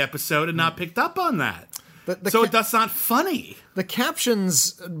through the episode and not picked up on that. That's not funny. The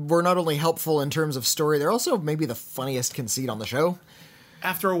captions were not only helpful in terms of story, they're also maybe the funniest conceit on the show.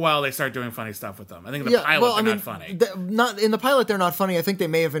 After a while, they start doing funny stuff with them. I think in the pilot, they're not funny. In the pilot, they're not funny. I think they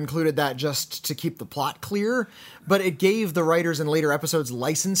may have included that just to keep the plot clear, but it gave the writers in later episodes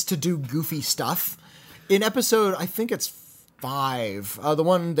license to do goofy stuff. In episode, I think it's 5, the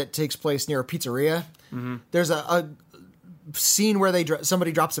one that takes place near a pizzeria, there's a scene where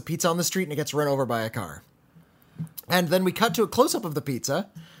somebody drops a pizza on the street and it gets run over by a car. And then we cut to a close-up of the pizza,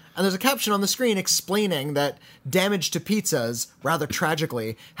 And there's a caption on the screen explaining that damage to pizzas, rather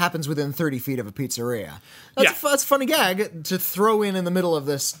tragically, happens within 30 feet of a pizzeria. That's a funny gag to throw in the middle of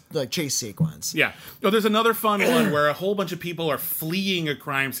this chase sequence. Yeah. Oh, there's another fun one where a whole bunch of people are fleeing a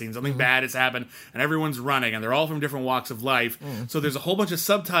crime scene. Something bad has happened, and everyone's running, and they're all from different walks of life. So there's a whole bunch of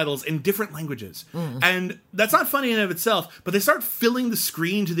subtitles in different languages. And that's not funny in and of itself, but they start filling the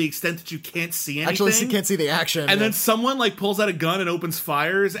screen to the extent that you can't see anything. Actually, you can't see the action. And then someone pulls out a gun and opens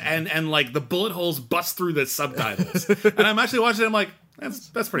fires, and the bullet holes bust through the subtitles. And I'm actually watching it, I'm like,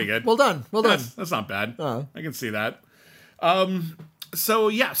 that's pretty good. Well done. That's not bad. I can see that. So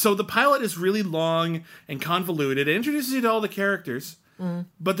the pilot is really long and convoluted. It introduces you to all the characters.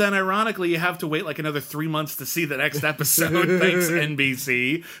 But then, ironically, you have to wait another 3 months to see the next episode, thanks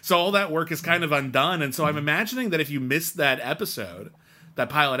NBC. So all that work is kind of undone. And so I'm imagining that if you missed that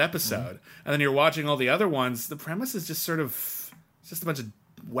pilot episode, and then you're watching all the other ones, the premise is just just a bunch of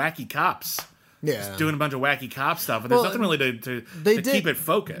wacky cops. Yeah. Just doing a bunch of wacky cop stuff, and there's nothing really to keep it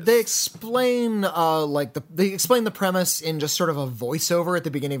focused. They explain the premise in just sort of a voiceover at the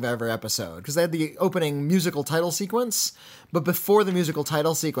beginning of every episode, because they had the opening musical title sequence, but before the musical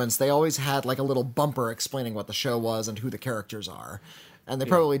title sequence, they always had a little bumper explaining what the show was and who the characters are. And they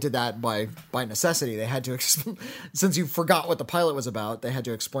probably did that by necessity. They had to, since you forgot what the pilot was about, they had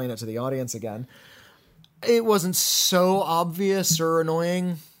to explain it to the audience again. It wasn't so obvious or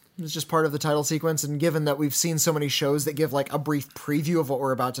annoying. It's just part of the title sequence, and given that we've seen so many shows that give a brief preview of what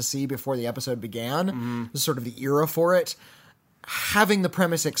we're about to see before the episode began, this is sort of the era for it, having the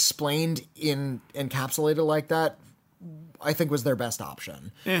premise explained encapsulated like that, I think was their best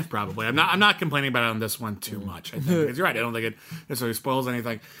option. Yeah, probably. I'm not complaining about it on this one too much, I think, because you're right, I don't think it necessarily spoils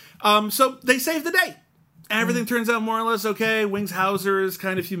anything. So they save the day. Everything turns out more or less okay. Wings Hauser is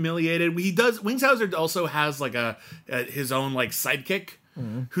kind of humiliated. Wings Hauser also has his own sidekick,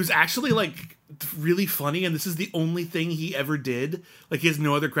 who's actually really funny, and this is the only thing he ever did. He has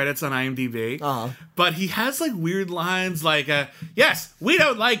no other credits on IMDb. But he has weird lines yes, we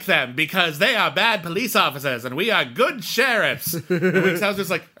don't like them because they are bad police officers and we are good sheriffs. And Wings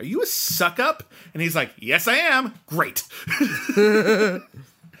Hauser's are you a suck-up? And he's yes, I am. Great.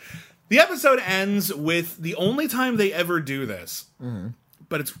 The episode ends with the only time they ever do this,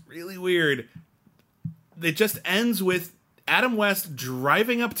 but it's really weird. It just ends with Adam West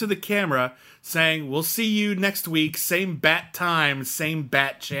driving up to the camera saying, "We'll see you next week, same bat time, same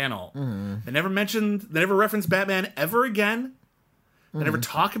bat channel." They never reference Batman ever again. They never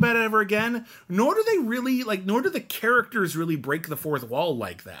talk about it ever again. Nor do they really, nor do the characters really break the fourth wall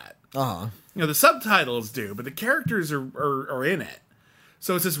like that. The subtitles do, but the characters are in it.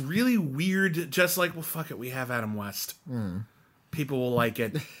 So it's this really weird, just well, fuck it, we have Adam West. People will like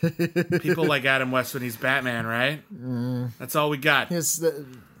it. People like Adam West when he's Batman, right? That's all we got.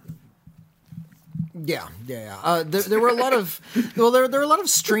 Yeah. There were a lot of there were a lot of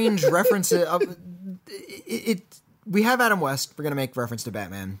strange references. We have Adam West. We're gonna make reference to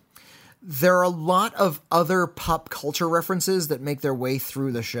Batman. There are a lot of other pop culture references that make their way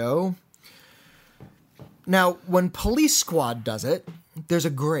through the show. Now, when Police Squad does it, there's a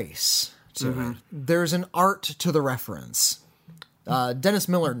grace to it. There's an art to the reference. Dennis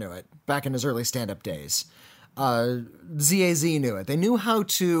Miller knew it back in his early stand-up days. ZAZ knew it. They knew how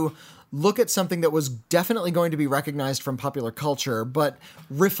to look at something that was definitely going to be recognized from popular culture, but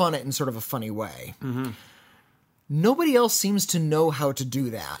riff on it in sort of a funny way. Nobody else seems to know how to do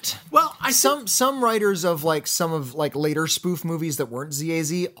that. Well, some writers of some of later spoof movies that weren't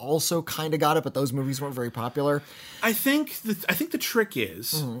ZAZ also kind of got it, but those movies weren't very popular. I think the trick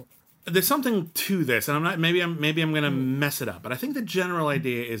is there's something to this, and maybe I'm going to mess it up, but I think the general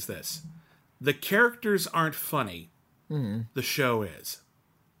idea is this: the characters aren't funny, the show is.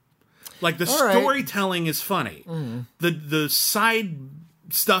 The storytelling is funny. The side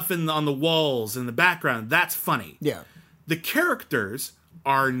stuff on the walls in the background, that's funny. Yeah. The characters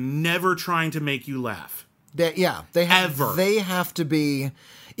are never trying to make you laugh. They have to be,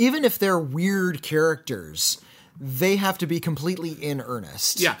 even if they're weird characters, they have to be completely in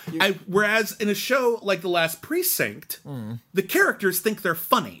earnest. Yeah. Whereas in a show like The Last Precinct, the characters think they're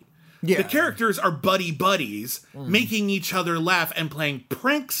funny. Yeah. The characters are buddies, making each other laugh and playing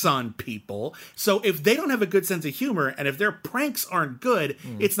pranks on people. So if they don't have a good sense of humor, and if their pranks aren't good,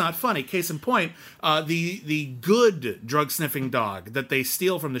 it's not funny. Case in point, the good drug-sniffing dog that they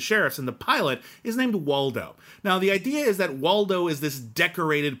steal from the sheriffs in the pilot is named Waldo. Now, the idea is that Waldo is this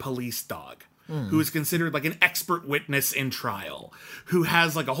decorated police dog who is considered an expert witness in trial, who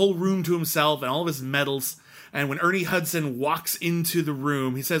has a whole room to himself and all of his medals. And when Ernie Hudson walks into the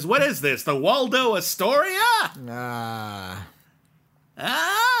room, he says, "What is this, the Waldo Astoria?"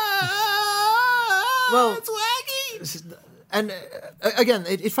 Well, it's wacky. And again,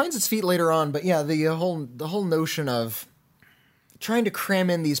 it finds its feet later on, but yeah, the whole notion of trying to cram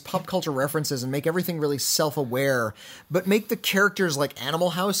in these pop culture references and make everything really self-aware, but make the characters like Animal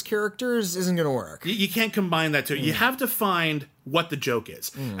House characters isn't going to work. You can't combine that two. You have to find what the joke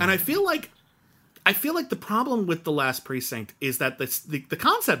is. And I feel like the problem with The Last Precinct is that the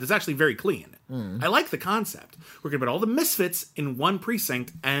concept is actually very clean. I like the concept. We're going to put all the misfits in one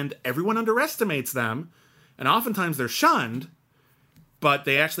precinct, and everyone underestimates them, and oftentimes they're shunned, but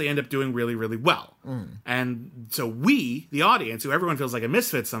they actually end up doing really, really well. And so we, the audience, who everyone feels like a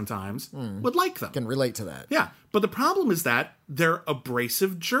misfit sometimes, would like them. Can relate to that. Yeah, but the problem is that they're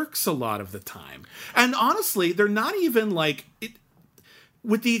abrasive jerks a lot of the time. And honestly, they're not even like...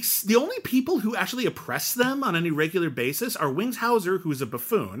 With the only people who actually oppress them on any regular basis are Wings Hauser, who's a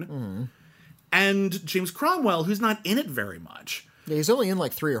buffoon, and James Cromwell, who's not in it very much. Yeah, he's only in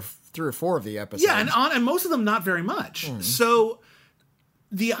like three or four of the episodes. Yeah, and most of them not very much. So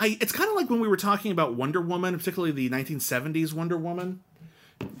it's kind of like when we were talking about Wonder Woman, particularly the 1970s Wonder Woman.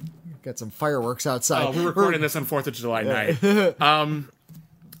 Got some fireworks outside. Oh, we're recording this on 4th of July night.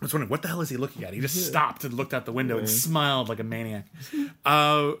 I was wondering, what the hell is he looking at? He just stopped and looked out the window and smiled like a maniac.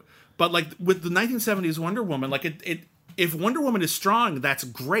 But like with the 1970s Wonder Woman, like if Wonder Woman is strong, that's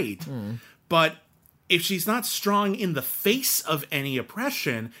great. But if she's not strong in the face of any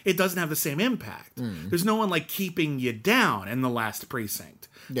oppression, it doesn't have the same impact. There's no one like keeping you down in The Last Precinct.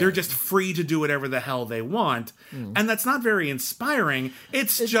 Yeah. They're just free to do whatever the hell they want. And that's not very inspiring.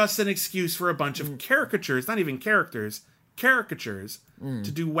 It's just an excuse for a bunch of caricatures, not even characters, caricatures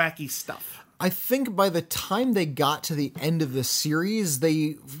to do wacky stuff. I think by the time they got to the end of the series,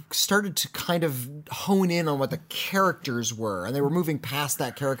 they started to kind of hone in on what the characters were, and they were moving past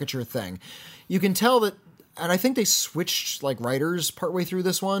that caricature thing. You can tell that, and I think they switched like writers partway through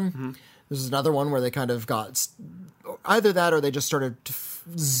this one. This is another one where they kind of got either that or they just started to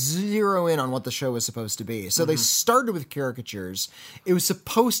zero in on what the show was supposed to be. So they started with caricatures. It was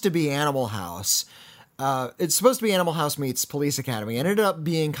supposed to be Animal House. It's supposed to be Animal House meets Police Academy. It ended up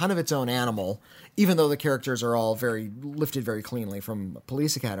being kind of its own animal, even though the characters are all lifted very cleanly from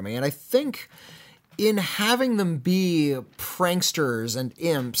Police Academy. And I think in having them be pranksters and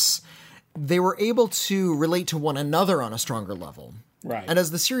imps, they were able to relate to one another on a stronger level. Right. And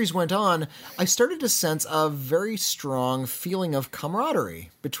as the series went on, I started to sense a very strong feeling of camaraderie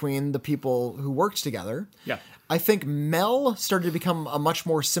between the people who worked together. Yeah. I think Mel started to become a much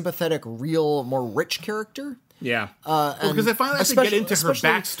more sympathetic, real, more rich character. Yeah. Because they finally have to get into her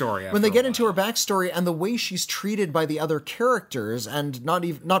backstory. When they get into her backstory and the way she's treated by the other characters, and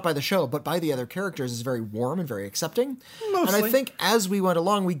not by the show, but by the other characters, is very warm and very accepting. Mostly. And I think as we went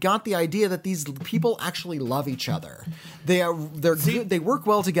along, we got the idea that these people actually love each other. They work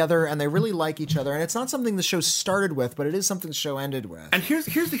well together, and they really like each other. And it's not something the show started with, but it is something the show ended with. And here's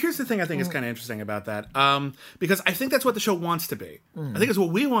the thing I think is kind of interesting about that, because I think that's what the show wants to be. I think it's what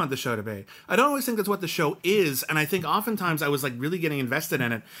we want the show to be. I don't always think that's what the show is. And I think oftentimes I was like really getting invested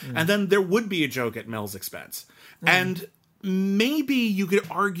in it, and then there would be a joke at Mel's expense, and maybe you could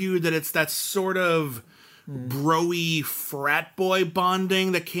argue that it's that sort of bro-y frat boy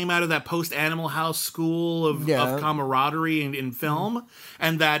bonding that came out of that post Animal House school of camaraderie in film,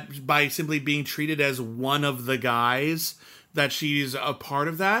 and that by simply being treated as one of the guys, that she's a part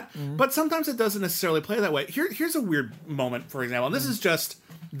of that. But sometimes it doesn't necessarily play that way. Here's a weird moment, for example, and this is just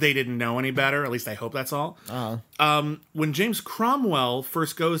they didn't know any better. At least I hope that's all. When James Cromwell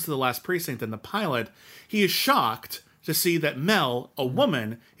first goes to The Last Precinct in the pilot, he is shocked to see that Mel, a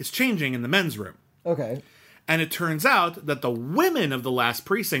woman, is changing in the men's room. Okay. And it turns out that the women of The Last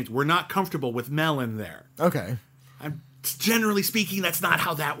Precinct were not comfortable with Mel in there. Okay. Generally speaking, that's not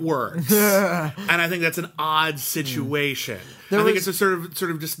how that works. And I think that's an odd situation. I think it's a sort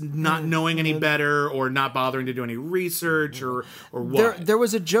of just not knowing any better, or not bothering to do any research, or what. There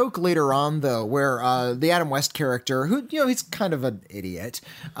was a joke later on, though, where the Adam West character, who, he's kind of an idiot,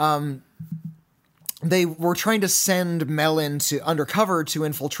 they were trying to send Mel into undercover to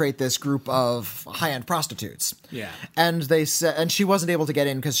infiltrate this group of high-end prostitutes. Yeah. And they said, and she wasn't able to get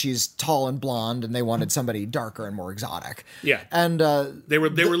in because she's tall and blonde, and they wanted somebody darker and more exotic. Yeah. And they were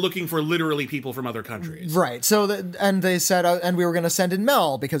looking for literally people from other countries. Right. So and they said, and we were going to send in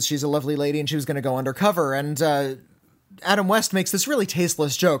Mel because she's a lovely lady and she was going to go undercover. And Adam West makes this really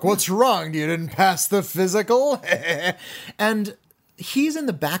tasteless joke. "What's wrong? You didn't pass the physical?" And he's in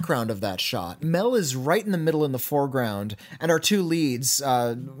the background of that shot. Mel is right in the middle in the foreground, and our two leads,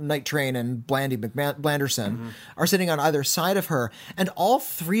 Night Train and Blandy Blanderson, are sitting on either side of her, and all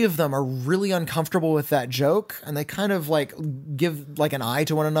three of them are really uncomfortable with that joke, and they kind of like give like an eye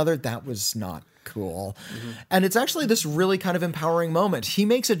to one another. That was not cool. And it's actually this really kind of empowering moment. He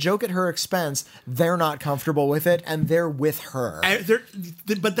makes a joke at her expense. They're not comfortable with it, and they're with her.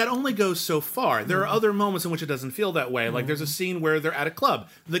 But that only goes so far. There are other moments in which it doesn't feel that way. Like there's a scene where they're at a club.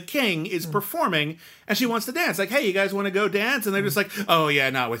 The king is performing, and she wants to dance. Like, hey, you guys want to go dance? And they're just like, oh yeah,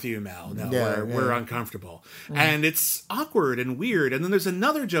 not with you, Mel. No, we're uncomfortable. And it's awkward and weird. And then there's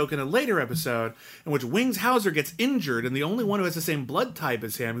another joke in a later episode in which Wings Hauser gets injured, and the only one who has the same blood type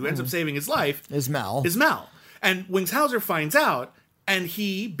as him, who ends up saving his life, Is Mel. And Wings Hauser finds out, and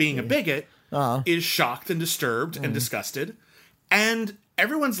he, being a bigot, is shocked and disturbed and disgusted. And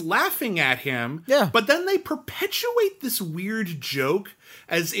everyone's laughing at him. Yeah. But then they perpetuate this weird joke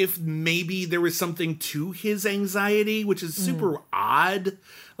as if maybe there was something to his anxiety, which is super odd.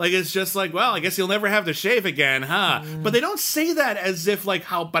 Like, it's just like, well, I guess you'll never have to shave again, huh? But they don't say that as if, like,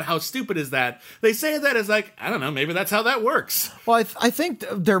 how stupid is that? They say that as, like, I don't know, maybe that's how that works. Well, I think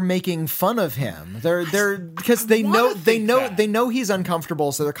they're making fun of him. They're because they know he's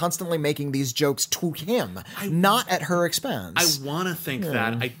uncomfortable, so they're constantly making these jokes to him, not at her expense. I want to think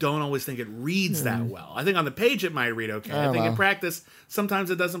that. I don't always think it reads that well. I think on the page it might read okay. I think in practice,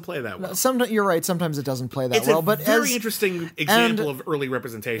 sometimes it doesn't play that well. You're right. Sometimes it doesn't play that It's well. a very interesting example of early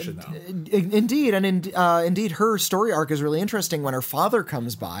representation, though. Indeed, and indeed, her story arc is really interesting when her father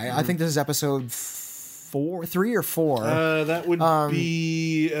comes by. I think this is episode 3 or 4. That would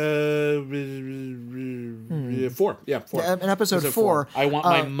be 4. Yeah, 4. In episode 4. I want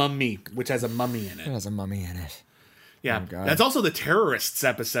my mummy, which has a mummy in it. It has a mummy in it. Yeah, God. that's also the terrorists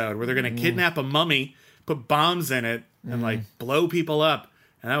episode where they're going to kidnap a mummy, put bombs in it, and like blow people up.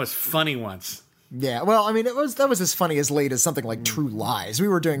 And that was funny once. Yeah, well, I mean, that was as funny as late as something like True Lies. We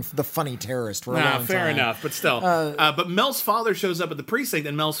were doing the funny terrorist for a long time. Fair enough, but still. But Mel's father shows up at the precinct,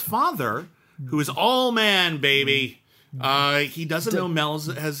 and Mel's father, who is all man, baby, he doesn't know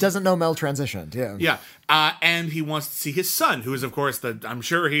doesn't know Mel transitioned. Yeah, yeah, and he wants to see his son, who is of course I'm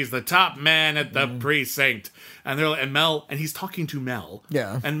sure he's the top man at the precinct, and he's talking to Mel,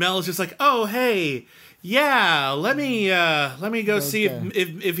 and Mel is just like, oh hey. Yeah, let me go see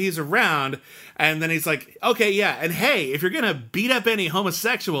if he's around. And then he's like, okay, yeah, and hey, if you're gonna beat up any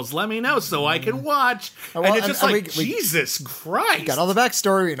homosexuals, let me know so I can watch. Well, and it's just Jesus Christ. Got all the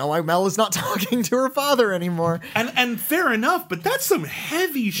backstory, why Mel is not talking to her father anymore. And fair enough, but that's some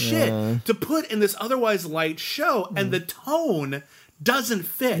heavy shit to put in this otherwise light show, and the tone doesn't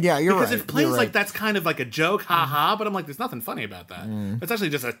fit. Yeah, you're right. Because it plays like that's kind of like a joke, haha, but I'm like, there's nothing funny about that. It's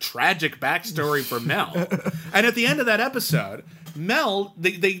actually just a tragic backstory for Mel. And at the end of that episode, Mel,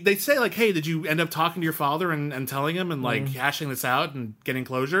 they say like, hey, did you end up talking to your father and telling him and like hashing this out and getting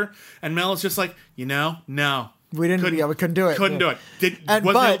closure? And Mel is just like, no. We couldn't do it. Couldn't do it. Wasn't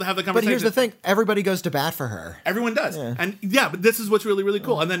able to have the conversation. But here's the thing: everybody goes to bat for her. Everyone does, and but this is what's really, really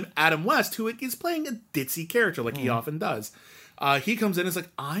cool. And then Adam West, who is playing a ditzy character like he often does, he comes in and is like,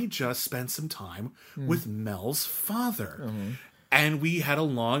 I just spent some time with Mel's father. And we had a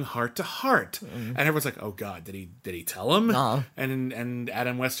long heart-to-heart. And everyone's like, oh, God, did he tell him? And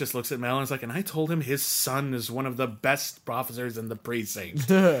Adam West just looks at Mel and is like, and I told him his son is one of the best officers in the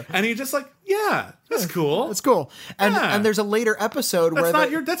precinct. And he's just like, yeah, that's cool. That's cool. And there's a later episode where...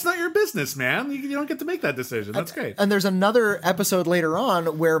 That's not your business, man. You don't get to make that decision. That's great. And there's another episode later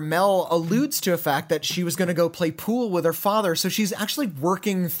on where Mel alludes to a fact that she was going to go play pool with her father, so she's actually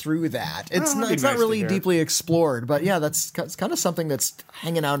working through that. It's not really deeply explored, but yeah, that's kind of something that's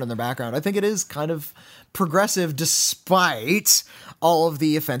hanging out in the background. I think it is kind of progressive despite all of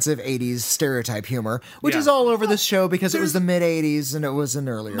the offensive 80s stereotype humor, which is all over this show because it was the mid-80s and it was an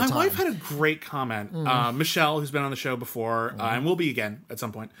earlier time. My wife had a great comment. Michelle, who's been on the show before, and will be again at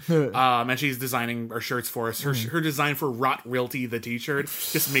some point, and she's designing our shirts for us. Her design for Rot Realty, the t-shirt,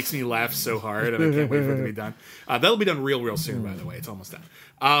 just makes me laugh so hard, and I can't wait for it to be done. That'll be done real soon, by the way. It's almost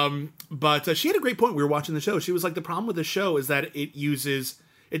done. But she had a great point. We were watching the show. She was like, the problem with the show is that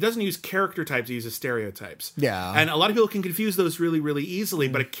it doesn't use character types, it uses stereotypes. Yeah. And a lot of people can confuse those really, really easily,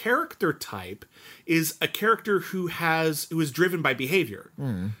 but a character type is a character who is driven by behavior.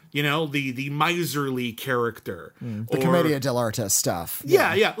 You know, the miserly character. The Commedia dell'arte stuff.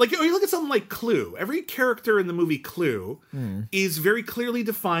 Yeah. Like, or you look at something like Clue. Every character in the movie Clue is very clearly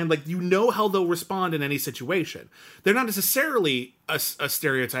defined. Like, you know how they'll respond in any situation. They're not necessarily a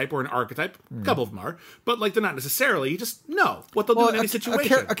stereotype or an archetype. A couple of them are. But, like, they're not necessarily. You just know what they'll do in any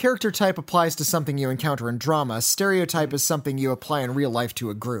situation. A character type applies to something you encounter in drama. A stereotype is something you apply in real life to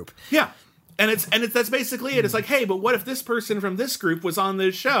a group. Yeah. And it's that's basically it. It's like, hey, but what if this person from this group was on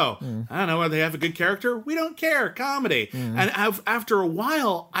this show? I don't know. Whether they have a good character? We don't care. Comedy. And after a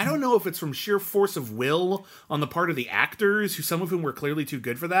while, I don't know if it's from sheer force of will on the part of the actors, who some of whom were clearly too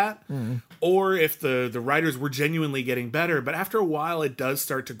good for that, or if the writers were genuinely getting better. But after a while, it does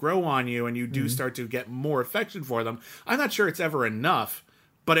start to grow on you, and you do start to get more affection for them. I'm not sure it's ever enough,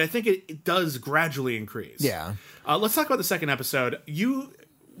 but I think it does gradually increase. Yeah. Let's talk about the second episode. You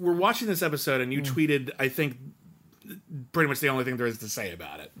were watching this episode, and you tweeted, I think, pretty much the only thing there is to say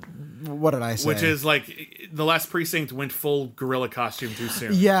about it. What did I say? Which is, like, the last precinct went full gorilla costume too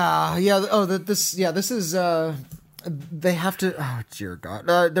soon. Yeah. Oh, this is, they have to, oh, dear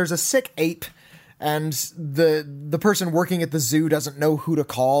God. There's a sick ape, and the person working at the zoo doesn't know who to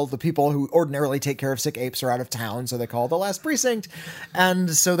call. The people who ordinarily take care of sick apes are out of town, so they call the last precinct.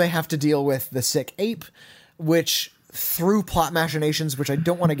 And so they have to deal with the sick ape, which, through plot machinations, which I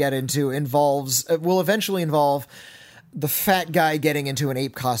don't want to get into, will eventually involve the fat guy getting into an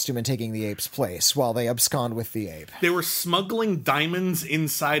ape costume and taking the ape's place while they abscond with the ape. They were smuggling diamonds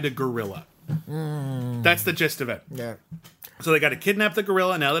inside a gorilla. That's the gist of it. Yeah. So they got to kidnap the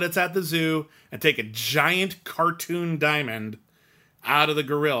gorilla now that it's at the zoo and take a giant cartoon diamond out of the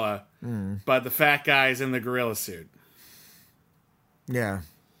gorilla, but the fat guy's in the gorilla suit. Yeah.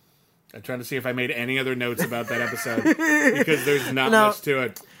 I'm trying to see if I made any other notes about that episode, because there's not much to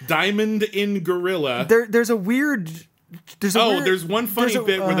it. Diamond in gorilla. There's one funny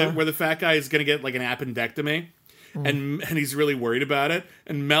bit where the fat guy is going to get like an appendectomy. And he's really worried about it.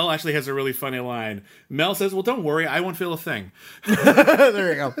 And Mel actually has a really funny line. Mel says, well, don't worry, I won't feel a thing. There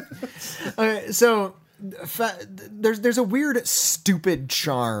you go. Okay, so there's a weird, stupid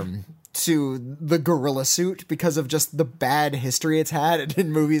charm to the gorilla suit because of just the bad history it's had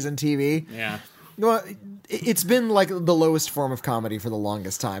in movies and TV. Yeah. Well, it's been like the lowest form of comedy for the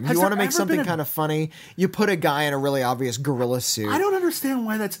longest time. You want to make something kind of funny, you put a guy in a really obvious gorilla suit. I don't understand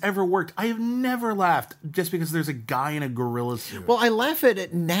why that's ever worked. I have never laughed just because there's a guy in a gorilla suit. Well, I laugh at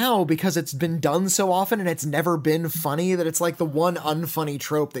it now because it's been done so often and it's never been funny that it's like the one unfunny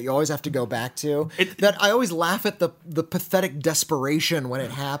trope that you always have to go back to. That I always laugh at the pathetic desperation when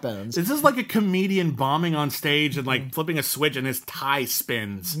it happens. This is like a comedian bombing on stage and like flipping a switch and his tie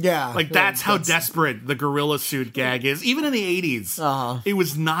spins. Yeah. Like that's how desperate the gorilla suit gag is. Even in the 80s, it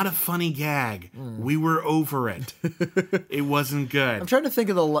was not a funny gag. We were over it. It wasn't good. I'm trying to think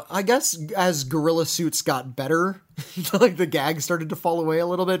of I guess as gorilla suits got better, like the gag started to fall away a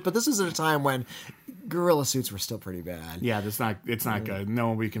little bit, but this is at a time when gorilla suits were still pretty bad. Yeah, it's not good. No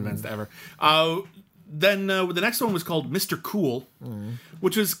one will be convinced ever. Then the next one was called Mr. Cool,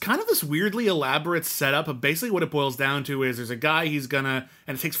 which was kind of this weirdly elaborate setup of basically what it boils down to is there's a guy and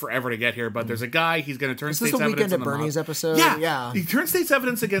it takes forever to get here, but there's a guy, he's going to turn state's evidence Weekend on at the Bernie's mob. episode? Yeah. He turns state's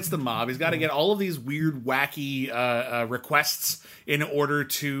evidence against the mob. He's got to get all of these weird, wacky requests in order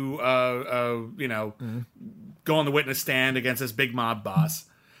to, go on the witness stand against this big mob boss.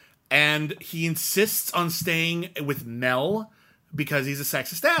 And he insists on staying with Mel because he's a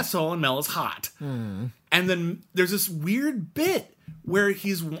sexist asshole and Mel is hot. And then there's this weird bit where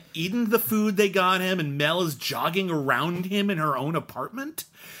he's eating the food they got him and Mel is jogging around him in her own apartment.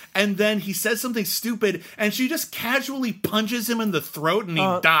 And then he says something stupid and she just casually punches him in the throat and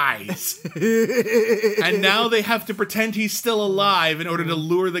he dies. And now they have to pretend he's still alive in order to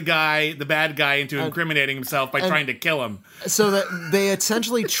lure the bad guy into incriminating himself by trying to kill him. So that they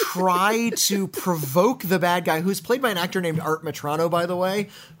essentially try to provoke the bad guy, who's played by an actor named Art Metrano, by the way,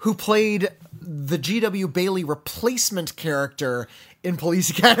 who played the G.W. Bailey replacement character in Police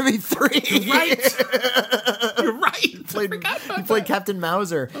Academy 3. You're right. He played Captain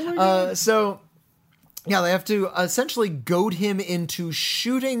Mauser. So, yeah, they have to essentially goad him into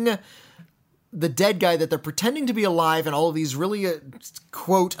shooting the dead guy that they're pretending to be alive in all of these really,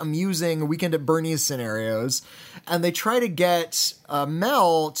 quote, amusing Weekend at Bernie's scenarios. And they try to get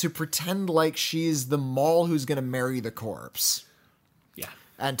Mel to pretend like she's the mall who's going to marry the corpse.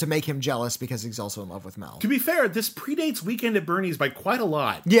 And to make him jealous because he's also in love with Mel. To be fair, this predates Weekend at Bernie's by quite a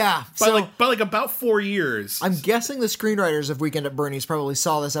lot. Yeah. By about 4 years. I'm guessing the screenwriters of Weekend at Bernie's probably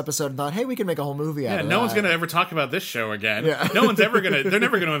saw this episode and thought, hey, we can make a whole movie out of that. No one's going to ever talk about this show again. Yeah. They're never going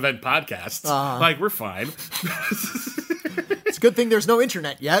to invent podcasts. We're fine. It's a good thing there's no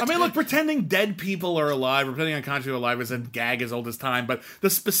internet yet. I mean, look, pretending dead people are alive, or pretending unconscious are alive is a gag as old as time, but the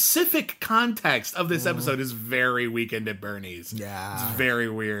specific context of this episode is very Weekend at Bernie's. Yeah. It's very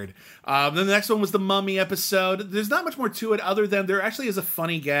weird. Then the next one was the Mummy episode. There's not much more to it other than there actually is a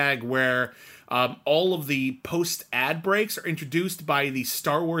funny gag where all of the post-ad breaks are introduced by the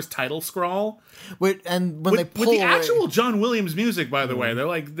Star Wars title scroll. And when they pull with the away, actual John Williams music, by the way, they're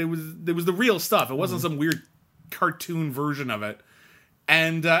like there was the real stuff. It wasn't some weird cartoon version of it,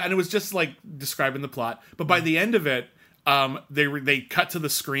 and it was just like describing the plot. But by the end of it, they cut to the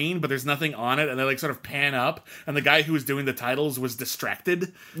screen, but there's nothing on it, and they like sort of pan up, and the guy who was doing the titles was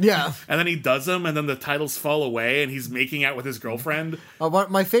distracted. Yeah. And then he does them, and then the titles fall away, and he's making out with his girlfriend.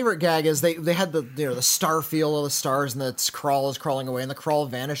 My favorite gag is they had the star field of the stars, and the crawl is crawling away, and the crawl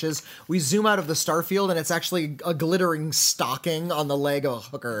vanishes. We zoom out of the star field, and it's actually a glittering stocking on the leg of a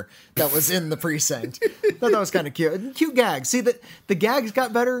hooker that was in the precinct. Thought that was kind of cute. Cute gag. See, the gags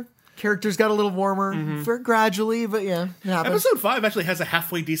got better. Characters got a little warmer, very gradually, but yeah, it happens. Episode 5 actually has a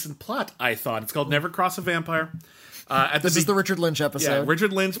halfway decent plot, I thought. It's called Never Cross a Vampire. This is the Richard Lynch episode. Yeah,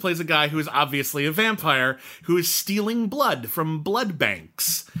 Richard Lynch plays a guy who is obviously a vampire who is stealing blood from blood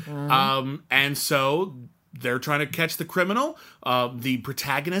banks. And so they're trying to catch the criminal. The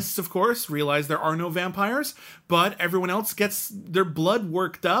protagonists, of course, realize there are no vampires, but everyone else gets their blood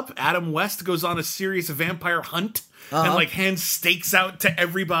worked up. Adam West goes on a serious vampire hunt. And like hands stakes out to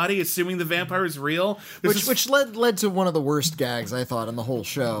everybody, assuming the vampire is real. Which led to one of the worst gags I thought in the whole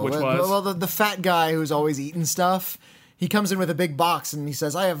show. Which was? Well, the fat guy who's always eating stuff. He comes in with a big box and he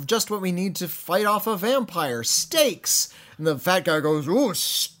says, "I have just what we need to fight off a vampire, steaks." And the fat guy goes, "Oh,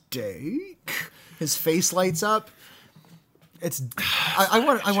 steak!" His face lights up.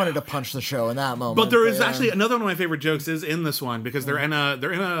 I wanted to punch the show in that moment. But there is actually another one of my favorite jokes is in this one because they're in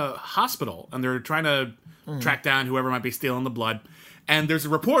a hospital and they're trying to track down whoever might be stealing the blood. And there's a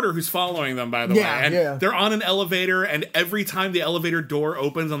reporter who's following them, by the way. And they're on an elevator, and every time the elevator door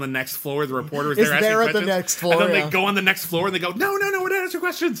opens on the next floor, the reporter is there asking questions. At the next floor, and then they go on the next floor, and they go, no, we're not answering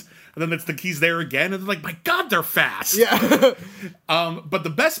questions. And then he's there again, and they're like, my God, they're fast. Yeah. But the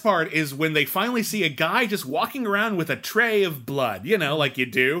best part is when they finally see a guy just walking around with a tray of blood, like you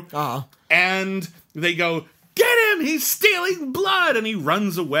do. And they go, get him! He's stealing blood! And he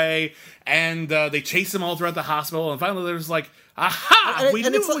runs away, and they chase him all throughout the hospital, and finally there's like, aha! We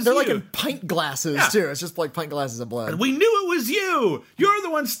knew it was they're you. like in pint glasses, too. It's just like pint glasses of blood. And we knew it was you! You're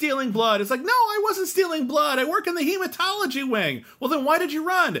the one stealing blood. It's like, no, I wasn't stealing blood. I work in the hematology wing. Well, then why did you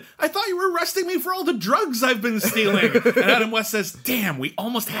run? I thought you were arresting me for all the drugs I've been stealing. And Adam West says, damn, we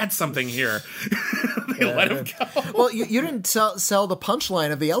almost had something here. They let him go. Well, you didn't sell the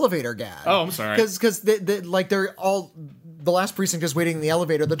punchline of the elevator gag. Oh, I'm sorry. Because they're all... The last precinct is waiting in the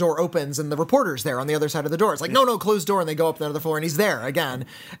elevator, the door opens, and the reporter's there on the other side of the door. It's like, no, closed door, and they go up another floor, and he's there again.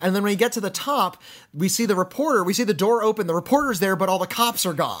 And then when you get to the top, we see the reporter, we see the door open, the reporter's there, but all the cops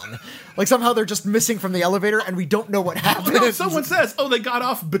are gone. Like, somehow they're just missing from the elevator, and we don't know what happened. No, someone says, they got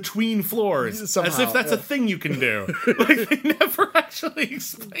off between floors. Somehow, as if that's a thing you can do. Like, they never actually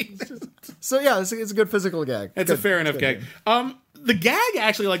explained it. So, yeah, it's a good physical gag. It's a fair enough gag. The gag,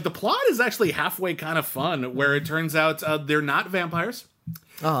 actually, like, the plot is actually halfway kind of fun, where it turns out they're not vampires.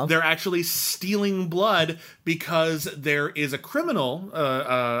 They're actually stealing blood because there is a criminal,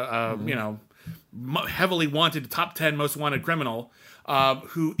 heavily wanted, top 10 most wanted criminal,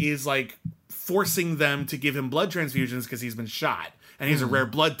 who is, like, forcing them to give him blood transfusions because he's been shot. And he's a rare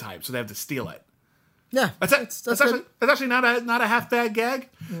blood type, so they have to steal it. Yeah. That's actually not a half bad gag.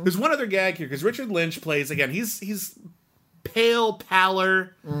 There's one other gag here, because Richard Lynch plays, again, he's pale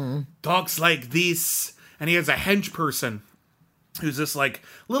pallor, talks like this, and he has a hench person who's this like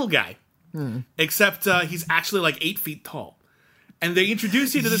little guy, except he's actually like 8 feet tall. And they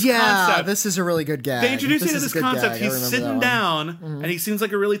introduce you to this concept. Yeah, this is a really good gag. They introduce you to this concept. Gag. He's sitting down, and he seems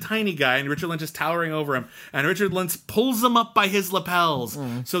like a really tiny guy, and Richard Lynch is towering over him. And Richard Lynch pulls him up by his lapels.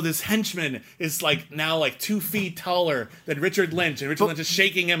 So this henchman is like now like 2 feet taller than Richard Lynch, and Richard Lynch is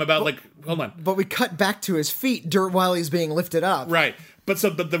shaking him about hold on. But we cut back to his feet while he's being lifted up. Right. But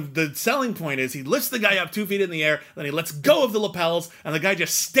the selling point is he lifts the guy up 2 feet in the air, then he lets go of the lapels, and the guy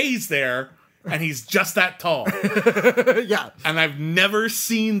just stays there. And he's just that tall. Yeah. And I've never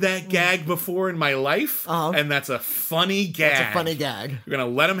seen that gag before in my life. And that's a funny gag. That's a funny gag. You're going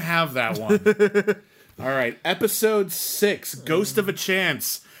to let him have that one. All right. Episode 6, Ghost of a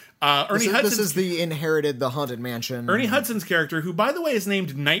Chance. Ernie Hudson. This is the Haunted Mansion. Ernie Hudson's character, who, by the way, is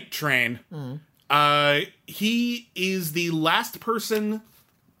named Night Train. He is the last person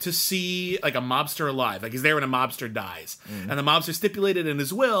to see like a mobster alive. Like he's there when a mobster dies. And the mobster stipulated in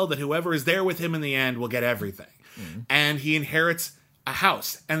his will that whoever is there with him in the end will get everything. And he inherits a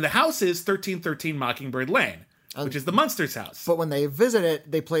house. And the house is 1313 Mockingbird Lane, which is the Munsters' house. But when they visit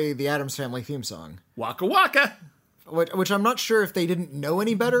it, they play the Addams Family theme song. Waka Waka! Which I'm not sure if they didn't know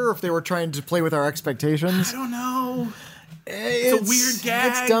any better or if they were trying to play with our expectations. I don't know. It's a weird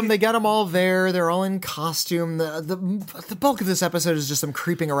gag. It's dumb. They got them all there. They're all in costume. The bulk of this episode is just them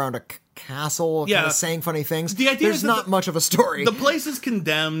creeping around a castle, kind of saying funny things. The idea There's is not much of a story. The place is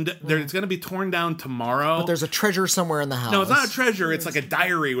condemned. It's going to be torn down tomorrow. But there's a treasure somewhere in the house. No, it's not a treasure. It's like a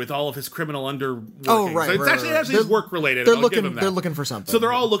diary with all of his criminal underworkings. Oh, right. So it's actually work related. They're looking for something. So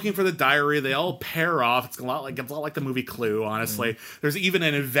they're all looking for the diary. They all pair off. It's a lot like the movie Clue, honestly. There's even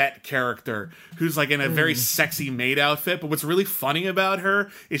an Yvette character who's like in a very sexy maid outfit. But what's really funny about her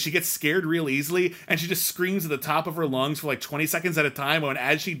is she gets scared real easily and she just screams at the top of her lungs for like 20 seconds at a time. And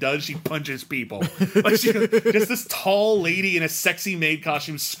as she does, she punches people. Like just this tall lady in a sexy maid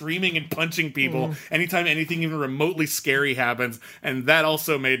costume screaming and punching people anytime anything even remotely scary happens. And that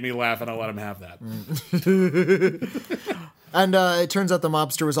also made me laugh, and I'll let him have that. And it turns out the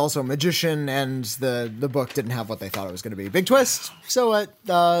mobster was also a magician, and the book didn't have what they thought it was going to be. Big twist. So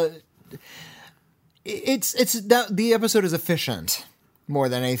the episode is efficient more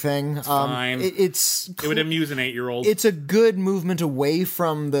than anything. It's fine. It would amuse an 8-year-old. It's a good movement away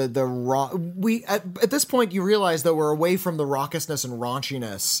from the raw. At this point you realize that we're away from the raucousness and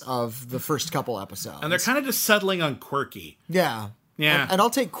raunchiness of the first couple episodes, and they're kind of just settling on quirky. Yeah. And I'll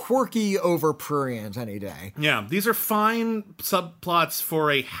take quirky over prurient any day. Yeah, these are fine subplots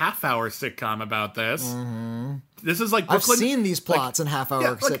for a half-hour sitcom about this. This is like Brooklyn. I've seen these plots in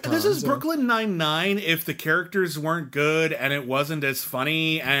half-hour sitcoms. This is Brooklyn Nine-Nine if the characters weren't good and it wasn't as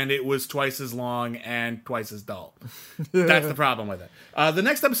funny and it was twice as long and twice as dull. That's the problem with it. The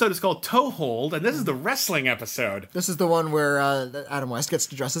next episode is called Toehold, and this is the wrestling episode. This is the one where Adam West gets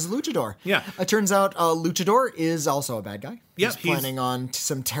to dress as a luchador. Yeah. It turns out Luchador is also a bad guy. Yep, he's planning on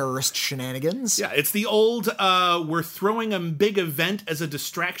some terrorist shenanigans. Yeah, it's the old, we're throwing a big event as a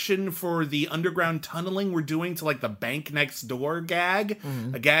distraction for the underground tunneling we're doing to, like, the bank next door gag.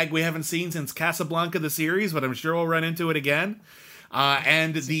 A gag we haven't seen since Casablanca, the series, but I'm sure we'll run into it again.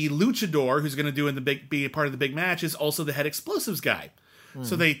 And the luchador, who's going to be a part of the big match, is also the head explosives guy.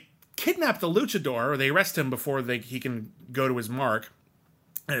 So they kidnap the luchador, or they arrest him before he can go to his mark.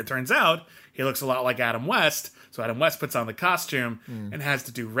 And it turns out he looks a lot like Adam West, so Adam West puts on the costume and has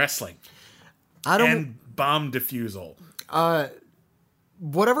to do wrestling. And bomb defusal.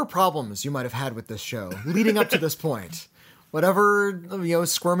 Whatever problems you might have had with this show leading up to this point, whatever,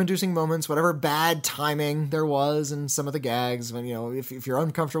 squirm-inducing moments, whatever bad timing there was in some of the gags, when, if you're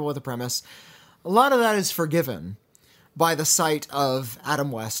uncomfortable with the premise, a lot of that is forgiven by the sight of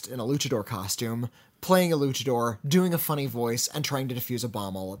Adam West in a luchador costume, playing a luchador, doing a funny voice, and trying to defuse a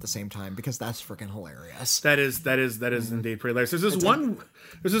bomb all at the same time, because that's freaking hilarious. That is indeed pretty hilarious. There's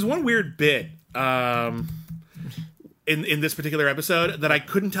this one weird bit in this particular episode that I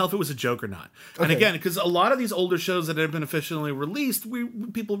couldn't tell if it was a joke or not. Okay. And again, because a lot of these older shows that have been officially released,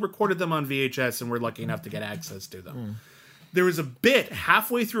 people recorded them on VHS and we're lucky enough to get access to them. There was a bit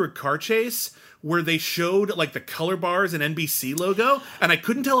halfway through a car chase where they showed like the color bars and NBC logo, and I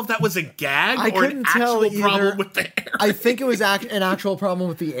couldn't tell if that was a gag or an actual problem with the airing. I think it was an actual problem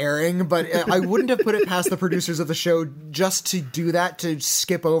with the airing, but I wouldn't have put it past the producers of the show just to do that, to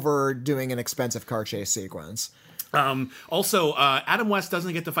skip over doing an expensive car chase sequence. Also, Adam West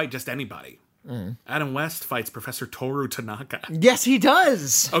doesn't get to fight just anybody. Adam West fights Professor Toru Tanaka. Yes, he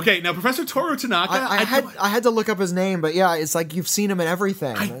does. Okay, now Professor Toru Tanaka. I had to look up his name, but yeah, it's like you've seen him in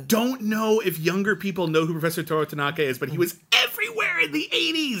everything. I don't know if younger people know who Professor Toru Tanaka is, but he was everywhere in the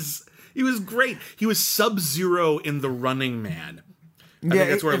 80s. He was great. He was Sub-Zero in The Running Man. I think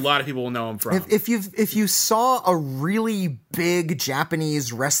that's where a lot of people will know him from. If you saw a really big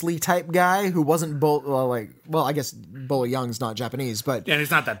Japanese wrestling type guy who wasn't I guess Bolo Young's not Japanese, but yeah, and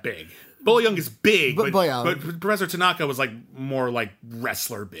he's not that big. Bolo Young is big, but yeah. Professor Tanaka was like more like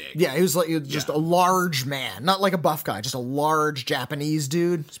wrestler big. Yeah, he was like just a large man, not like a buff guy, just a large Japanese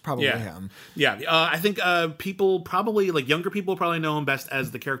dude. It's probably him. Yeah, I think people probably, like younger people probably know him best as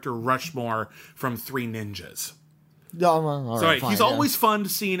the character Rushmore from Three Ninjas. He's always fun to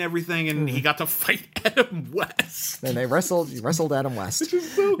see in everything, and he got to fight Adam West. And he wrestled Adam West. Which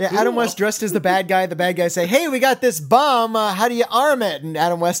is so cool. Adam West dressed as the bad guy. The bad guy say, "Hey, we got this bomb. How do you arm it?" And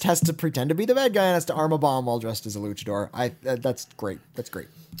Adam West has to pretend to be the bad guy and has to arm a bomb while dressed as a luchador. That's great. That's great.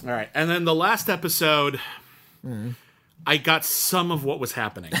 All right, and then the last episode, I got some of what was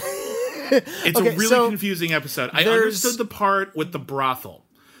happening. It's a really confusing episode. I understood the part with the brothel.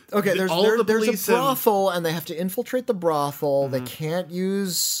 Okay, there's a brothel, and they have to infiltrate the brothel. They can't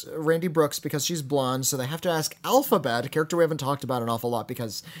use Randy Brooks because she's blonde, so they have to ask Alphabet, a character we haven't talked about an awful lot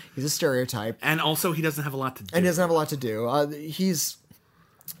because he's a stereotype. And also, he doesn't have a lot to do. And he doesn't have a lot to do.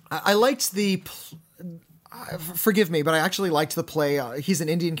 I liked the... forgive me, but I actually liked the play. He's an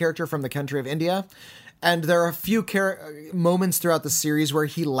Indian character from the country of India. And there are a few moments throughout the series where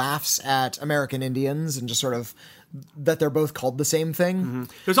he laughs at American Indians and just sort of that they're both called the same thing.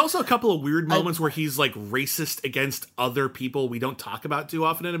 There's also a couple of weird moments where he's like racist against other people we don't talk about too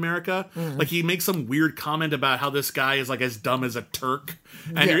often in America. Like he makes some weird comment about how this guy is like as dumb as a Turk,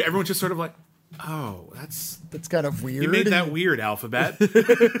 and everyone's just sort of like, "Oh, that's kind of weird." You made that weird, Alphabet.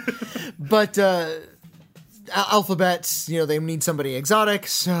 But Alphabet, they need somebody exotic,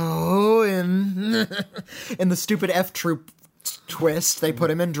 so in the stupid F Troop twist, they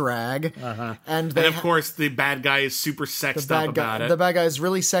put him in drag. And of course, the bad guy is super sexed up about it. The bad guy is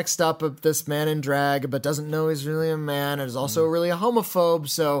really sexed up of this man in drag, but doesn't know he's really a man, and is also really a homophobe.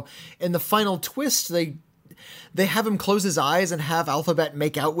 So in the final twist, they have him close his eyes and have Alphabet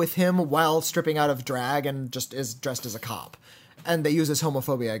make out with him while stripping out of drag and just is dressed as a cop. And they use his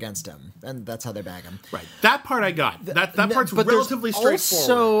homophobia against him, and that's how they bag him. Right. That part I got. That part's relatively straightforward.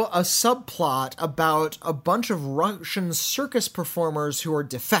 Also a subplot about a bunch of Russian circus performers who are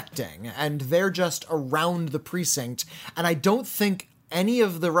defecting, and they're just around the precinct. And I don't think any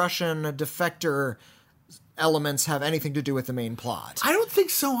of the Russian defector elements have anything to do with the main plot. I don't think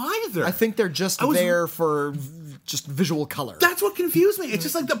so either. I think they're just there for just visual color. That's what confused me. It's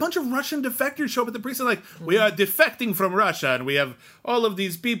just like a bunch of Russian defectors show up at the precinct like, we are defecting from Russia, and we have all of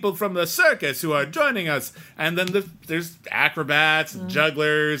these people from the circus who are joining us. And then there's acrobats and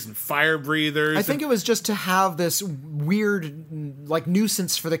jugglers and fire breathers. I think it was just to have this weird like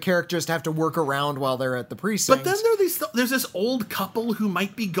nuisance for the characters to have to work around while they're at the precinct. But then there's this old couple who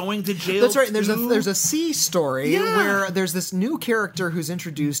might be going to jail. That's right. And there's a C story where there's this new character who's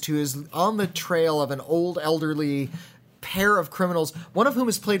introduced who is on the trail of an old elderly pair of criminals, one of whom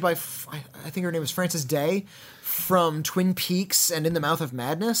is played by, I think her name is Frances Day from Twin Peaks and In the Mouth of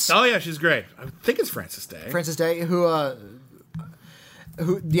Madness. Oh yeah, she's great. I think it's Frances Day. Frances Day, who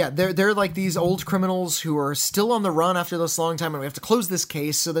they're like these old criminals who are still on the run after this long time, and we have to close this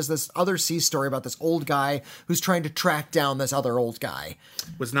case. So there's this other C story about this old guy who's trying to track down this other old guy.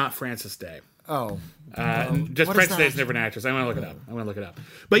 Was not Frances Day. Oh. Just Frances Day is never an actress. I'm going to look it up.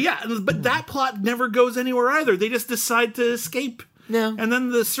 But yeah, but that plot never goes anywhere either. They just decide to escape. Yeah. And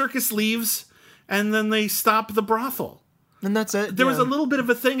then the circus leaves, and then they stop the brothel. And that's it. There was a little bit of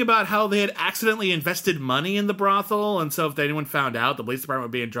a thing about how they had accidentally invested money in the brothel, and so if anyone found out, the police department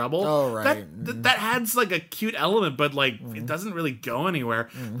would be in trouble. Oh, right. That adds like a cute element, but like it doesn't really go anywhere.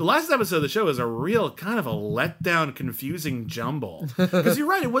 The last episode of the show is a real kind of a letdown, confusing jumble. Because you're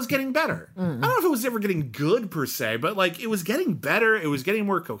right, it was getting better. I don't know if it was ever getting good per se, but like it was getting better. It was getting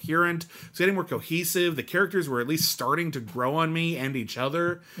more coherent. It was getting more cohesive. The characters were at least starting to grow on me and each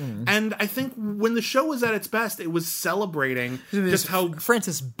other. And I think when the show was at its best, it was celebrating just how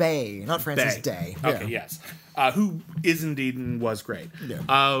Frances Bay, not Frances Day. Okay, yes. Who is indeed and was great.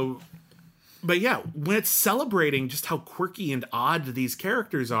 Yeah. But yeah, when it's celebrating just how quirky and odd these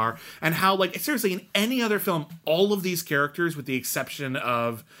characters are, and how, like, seriously, in any other film, all of these characters, with the exception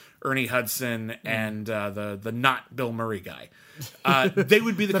of Ernie Hudson and the not Bill Murray guy, they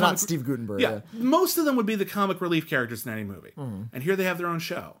would be the not Steve Guttenberg. Yeah, most of them would be the comic relief characters in any movie, and here they have their own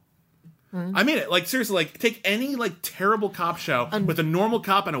show. I mean it. Like, seriously, like, take any, like, terrible cop show with a normal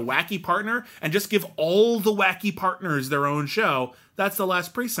cop and a wacky partner and just give all the wacky partners their own show. That's The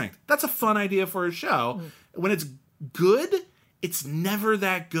Last Precinct. That's a fun idea for a show. When it's good, it's never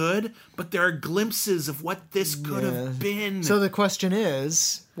that good, but there are glimpses of what this could have been. So the question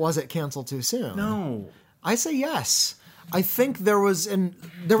is, was it canceled too soon? No. I say yes. I think there was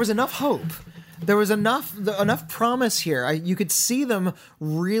enough hope. There was enough promise here. You could see them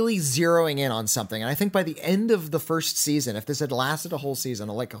really zeroing in on something. And I think by the end of the first season, if this had lasted a whole season,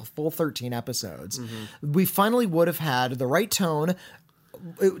 like a full 13 episodes, we finally would have had the right tone.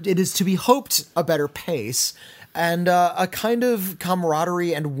 It is to be hoped a better pace, and a kind of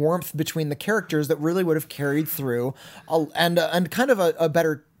camaraderie and warmth between the characters that really would have carried through, and kind of a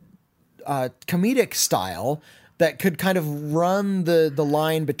better comedic style that could kind of run the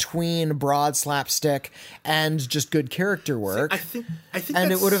line between broad slapstick and just good character work. See, I think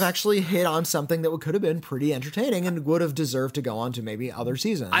and it would have actually hit on something that could have been pretty entertaining and would have deserved to go on to maybe other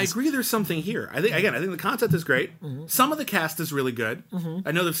seasons. I agree. There's something here. I think the concept is great. Some of the cast is really good.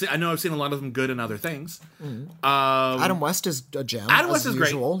 I know I've seen a lot of them good in other things. Adam West is a gem. Adam West is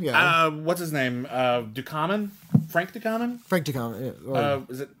usual. great. Yeah. What's his name? Ducommun? Frank Ducommun? Frank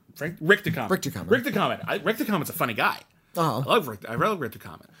Ducommun. Is it Rick Ducommun? Rick Ducommun. Rick Ducommun. Rick Ducommun's a funny guy. Uh-huh. I love Rick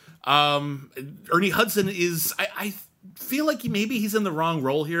Ducommun. Ernie Hudson is feel like maybe he's in the wrong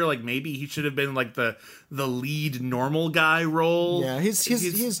role here. Like maybe he should have been like the lead normal guy role. Yeah,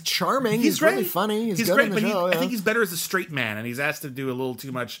 he's charming. He's He's really great. funny. He's good great, in the but show. I think he's better as a straight man, and he's asked to do a little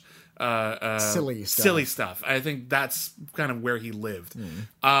too much silly stuff. I think that's kind of where he lived.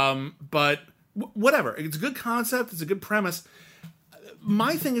 But whatever. It's a good concept. It's a good premise.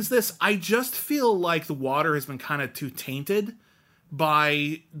 My thing is this. I just feel like the water has been kind of too tainted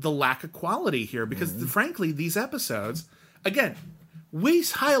by the lack of quality here. Because, frankly, these episodes, again, we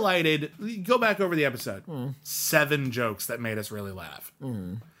highlighted, go back over the episode, 7 jokes that made us really laugh.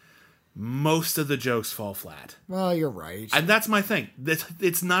 Most of the jokes fall flat. Well, you're right. And that's my thing.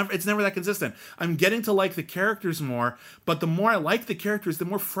 It's never that consistent. I'm getting to like the characters more, but the more I like the characters, the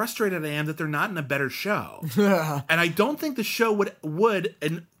more frustrated I am that they're not in a better show. And I don't think the show would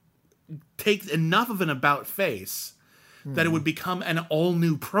take enough of an about face that it would become an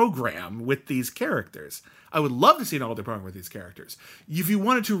all-new program with these characters. I would love to see an all-new program with these characters. If you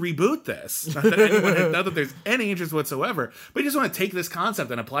wanted to reboot this, not that there's any interest whatsoever, but you just want to take this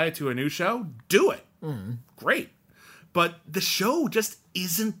concept and apply it to a new show, do it. Great. But the show just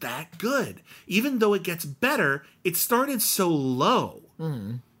isn't that good. Even though it gets better, it started so low.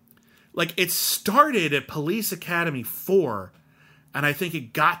 Like, it started at Police Academy 4, and I think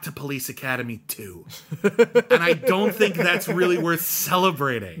it got to Police Academy 2. And I don't think that's really worth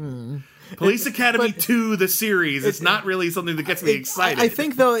celebrating. Police Academy 2, the series, it's not really something that gets me excited. I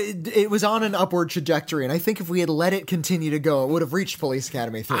think, though, it was on an upward trajectory, and I think if we had let it continue to go, it would have reached Police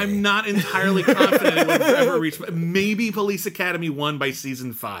Academy 3. I'm not entirely confident it would have ever reach. Maybe Police Academy 1 by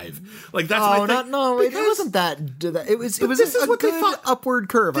season 5. Like, that's my thing. It wasn't that. It was a good upward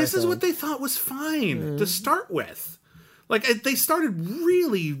curve. This is what they thought was fine to start with. Like, they started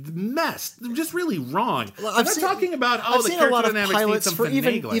really messed, just really wrong. Well, I'm not talking about, the seen character a lot of dynamics pilots need some for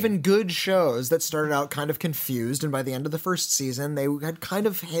finagling. even good shows that started out kind of confused, and by the end of the first season, they had kind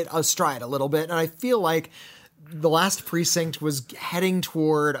of hit a stride a little bit, and I feel like The Last Precinct was heading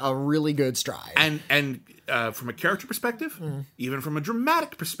toward a really good stride. And from a character perspective, even from a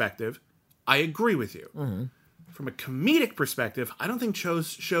dramatic perspective, I agree with you. From a comedic perspective, I don't think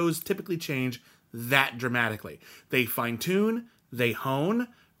shows typically change that dramatically. They fine-tune, they hone,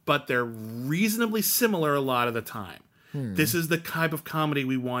 but they're reasonably similar a lot of the time. This is the type of comedy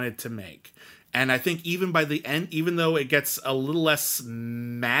we wanted to make. And I think even by the end, even though it gets a little less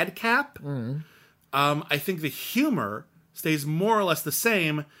madcap, I think the humor stays more or less the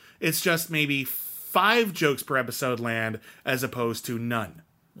same. It's just maybe 5 jokes per episode land as opposed to none.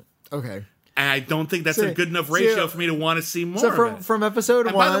 Okay. And I don't think that's a good enough ratio for me to want to see more of it. From episode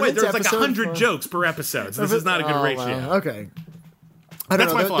 1 by the way, there's like episode 100 jokes per episode, so this is not a good ratio. Wow. Okay. I don't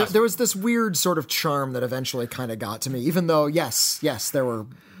That's know. my philosophy. There was this weird sort of charm that eventually kind of got to me, even though, yes, there were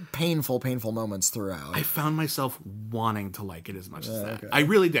painful moments throughout. I found myself wanting to like it as much as that. Okay. I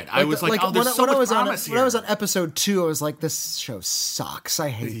really did. I was like, there's so when much promise here. When I was on episode 2, I was like, this show sucks. I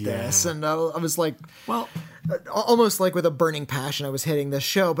hate this. And I was like, well, almost like with a burning passion, I was hitting this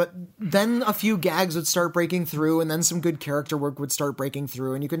show. But then a few gags would start breaking through, and then some good character work would start breaking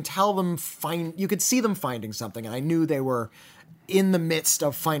through, and you could see them finding something, and I knew they were in the midst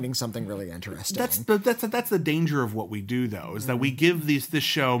of finding something really interesting. That's the danger of what we do, though, is that we give this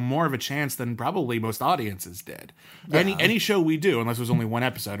show more of a chance than probably most audiences did. Yeah. Any show we do, unless there's only one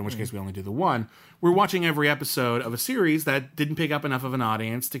episode, in which case we only do the one, we're watching every episode of a series that didn't pick up enough of an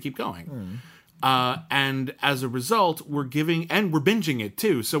audience to keep going. And as a result, we're binging it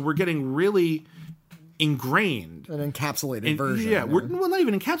too, so we're getting really ingrained, an encapsulated version. Yeah, we're not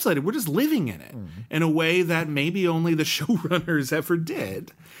even encapsulated. We're just living in it in a way that maybe only the showrunners ever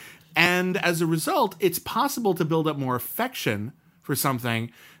did. And as a result, it's possible to build up more affection for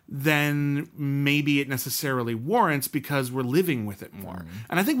something than maybe it necessarily warrants because we're living with it more.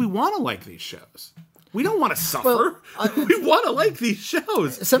 And I think we want to like these shows. We don't want to suffer. We want to like these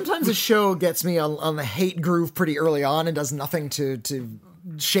shows. Sometimes a show gets me on the hate groove pretty early on and does nothing to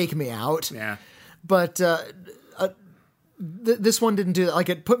shake me out. Yeah. But this one didn't do that. Like,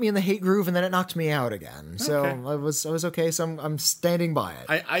 it put me in the hate groove and then it knocked me out again. So okay. I was okay. So I'm standing by it.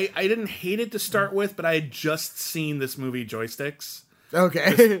 I didn't hate it to start with, but I had just seen this movie Joysticks.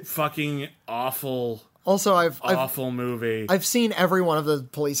 Okay. This fucking awful. Also, awful movie. I've seen every one of the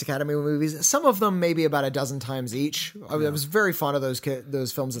Police Academy movies. Some of them maybe about a dozen times each. I was very fond of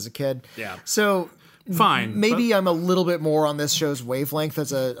those films as a kid. Yeah. So. Fine. Maybe I'm a little bit more on this show's wavelength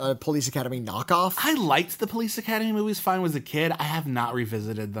as a Police Academy knockoff. I liked the Police Academy movies fine as a kid. I have not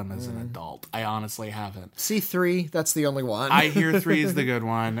revisited them as an adult. I honestly haven't. See 3, that's the only one. I hear 3 is the good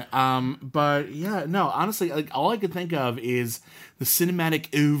one. But yeah, no, honestly, like all I could think of is the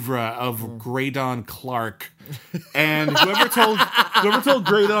cinematic oeuvre of Graydon Clark And whoever told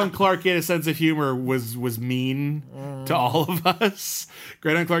Great Uncle Clark he had a sense of humor was mean to all of us.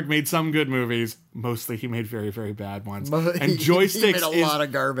 Great Uncle Clark made some good movies. Mostly he made very, very bad ones. And Joysticks he made a lot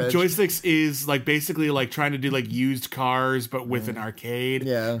of garbage. Joysticks is like basically like trying to do like used cars, but with an arcade.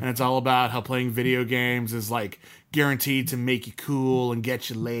 Yeah. And it's all about how playing video games is like guaranteed to make you cool and get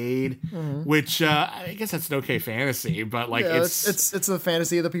you laid. Which I guess that's an okay fantasy, but like it's the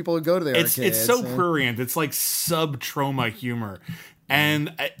fantasy of the people who go to the arcades. It's so prurient. It's like sub-trauma humor.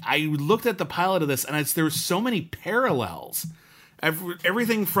 And I looked at the pilot of this, and there were so many parallels.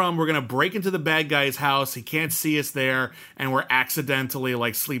 Everything from we're going to break into the bad guy's house, he can't see us there, and we're accidentally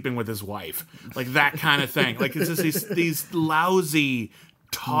like sleeping with his wife. Like that kind of thing. Like it's just these lousy,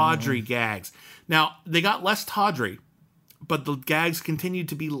 tawdry gags. Now, they got less tawdry, but the gags continued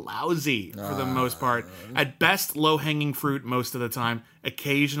to be lousy for the most part. At best, low-hanging fruit most of the time.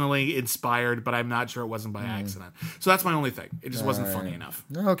 Occasionally inspired, but I'm not sure it wasn't by accident. So that's my only thing. It just wasn't funny enough.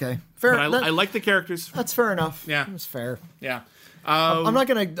 Okay, fair. But I like the characters. That's fair enough. Yeah. That's fair. Yeah. I'm not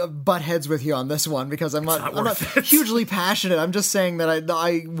going to butt heads with you on this one because I'm not hugely passionate. I'm just saying that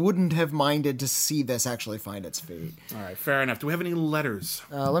I wouldn't have minded to see this actually find its feet. All right, fair enough. Do we have any letters?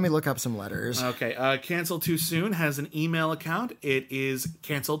 Let me look up some letters. Okay, Canceled Too Soon has an email account. It is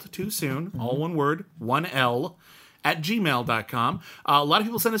canceled too soon, all one word, 1L, at gmail.com. A lot of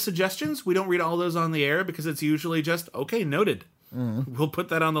people send us suggestions. We don't read all those on the air because it's usually just, okay, noted. We'll put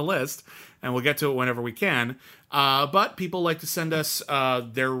that on the list, and we'll get to it whenever we can. But people like to send us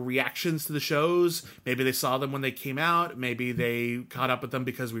their reactions to the shows. Maybe they saw them when they came out. Maybe they caught up with them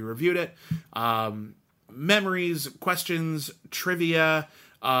because we reviewed it. Memories, questions, trivia.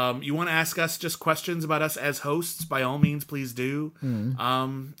 You want to ask us just questions about us as hosts, by all means, please do.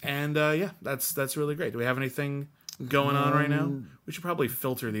 Yeah, that's really great. Do we have anything going on right now? We should probably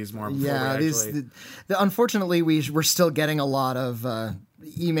filter these more. Yeah, unfortunately, we're still getting a lot of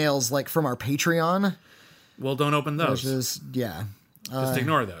emails like from our Patreon. Well, don't open those. Just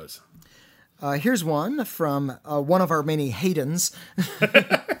ignore those. Here's one from one of our many Haydens.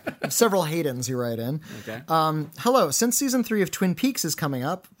 Several Haydens who write in. Okay. Hello, since season 3 of Twin Peaks is coming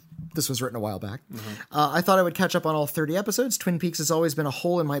up, this was written a while back, I thought I would catch up on all 30 episodes. Twin Peaks has always been a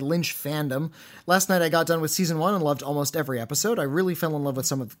hole in my Lynch fandom. Last night I got done with season 1 and loved almost every episode. I really fell in love with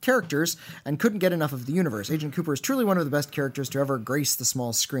some of the characters and couldn't get enough of the universe. Agent Cooper is truly one of the best characters to ever grace the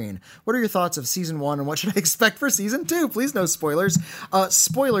small screen. What are your thoughts of season 1 and what should I expect for season 2? Please no spoilers.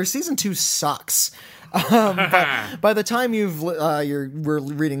 Spoiler, season 2 sucks. By the time we're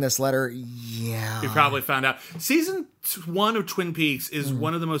reading this letter, you probably found out. Season 1 of Twin Peaks is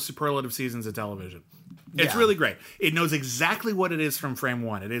one of the most superlative seasons of television. It's really great. It knows exactly what it is from frame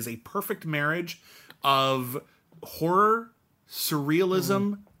one. It is a perfect marriage of horror,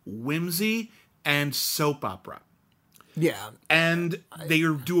 surrealism, whimsy, and soap opera. Yeah. And they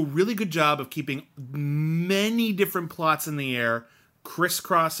do a really good job of keeping many different plots in the air,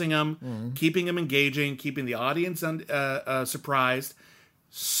 crisscrossing them, keeping them engaging, keeping the audience surprised,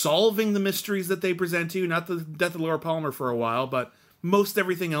 solving the mysteries that they present to you. Not the death of Laura Palmer for a while, but most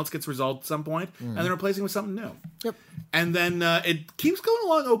everything else gets resolved at some point, and then replacing with something new. Yep. And then it keeps going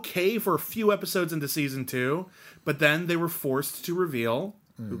along okay for a few episodes into season 2, but then they were forced to reveal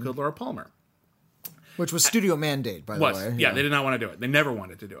who killed Laura Palmer. Which was studio mandate, by the way. Yeah, they did not want to do it. They never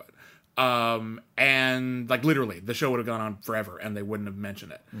wanted to do it. And like literally, the show would have gone on forever, and they wouldn't have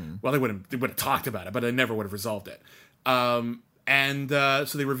mentioned it. Well, they would have talked about it, but they never would have resolved it. So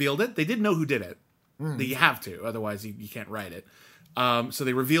they revealed it. They did know who did it. You have to, otherwise you can't write it. So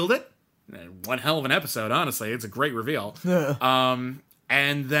they revealed it. One hell of an episode, honestly. It's a great reveal. And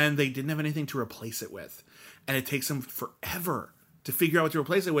then they didn't have anything to replace it with, and it takes them forever to figure out what to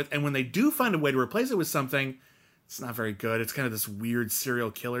replace it with. And when they do find a way to replace it with something, it's not very good. It's kind of this weird serial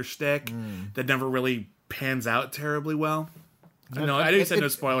killer shtick that never really pans out terribly well. I know you said no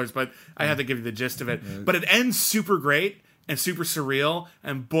spoilers, but I have to give you the gist of it. But it ends super great and super surreal,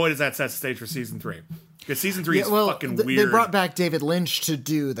 and boy, does that set the stage for season 3. Because season 3 is fucking weird. They brought back David Lynch to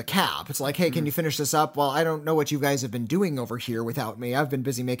do the cap. It's like, hey, can you finish this up? Well, I don't know what you guys have been doing over here without me. I've been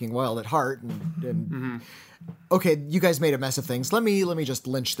busy making Wild at Heart. Okay, you guys made a mess of things. Let me just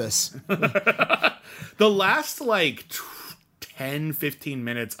Lynch this. The last, 10, 15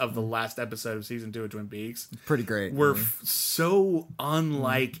 minutes of the last episode of season 2 of Twin Peaks. Pretty great. Were so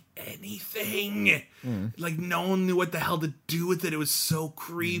unlike anything. Like, no one knew what the hell to do with it. It was so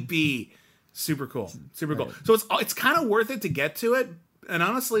creepy. Super cool. Super cool. So it's kind of worth it to get to it. And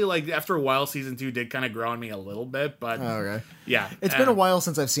honestly, like, after a while, season 2 did kind of grow on me a little bit, but Okay. yeah. It's been a while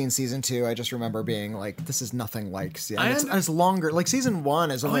since I've seen season 2. I just remember being like, this is nothing like it's longer. Like season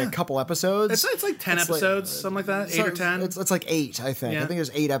 1 is only a couple episodes. It's like 10 episodes, something like that. 8 or 10. It's like 8, I think. Yeah. I think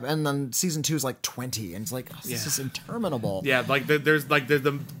there's 8 and then season 2 is like 20, and it's like, this is interminable. Yeah, like there's like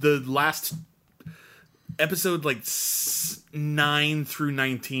the last episode, like 9 through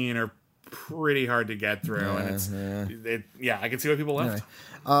 19 are pretty hard to get through, and I can see why people left.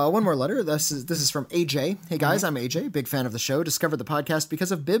 One more letter. This is from AJ. Hey guys, I'm AJ, big fan of the show. Discovered the podcast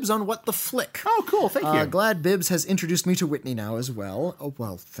because of Bibbs on What the Flick. Oh, cool. Thank you. Glad Bibbs has introduced me to Whitney now as well. Oh,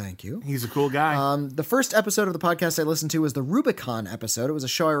 well, thank you. He's a cool guy. The first episode of the podcast I listened to was the Rubicon episode. It was a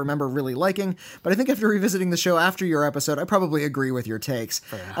show I remember really liking, but I think after revisiting the show after your episode, I probably agree with your takes.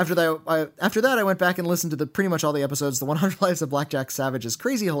 After that, I went back and listened to pretty much all the episodes. The 100 Lives of Blackjack Savage is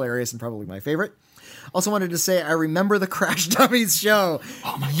crazy hilarious and probably my favorite. Also wanted to say I remember the Crash Dummies show.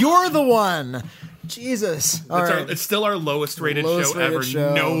 You're the one. Jesus. It's still our lowest rated show ever.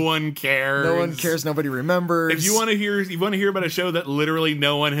 No one cares. No one cares. Nobody remembers. If you want to hear about a show that literally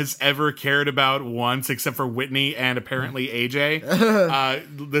no one has ever cared about once, except for Whitney and apparently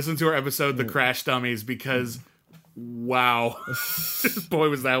AJ, listen to our episode, The Crash Dummies, because wow, boy,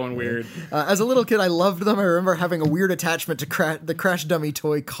 was that one weird. As a little kid, I loved them. I remember having a weird attachment to the Crash Dummy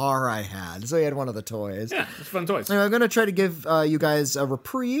toy car I had. So I had one of the toys. Yeah, it's fun toys. Anyway, I'm going to try to give you guys a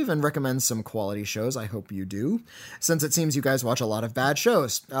reprieve and recommend some quality shows. I hope you do, since it seems you guys watch a lot of bad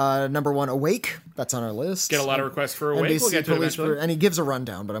shows. Number 1, Awake. That's on our list. Get a lot of requests for Awake. NBC We'll get to it eventually. And he gives a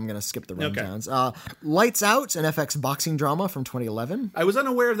rundown, but I'm going to skip the rundowns. Okay. Lights Out, an FX boxing drama from 2011. I was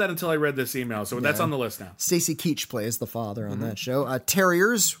unaware of that until I read this email, so that's on the list now. Stacey Keach plays the father on that show.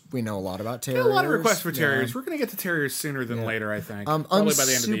 Terriers. We know a lot about Terriers. Got a lot of requests for Terriers. Yeah. We're going to get to Terriers sooner than later, I think. Probably by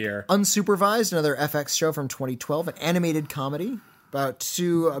the end of the year. Unsupervised, another FX show from 2012, an animated comedy about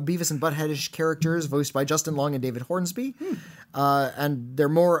 2 Beavis and Butthead-ish characters voiced by Justin Long and David Hornsby. And they're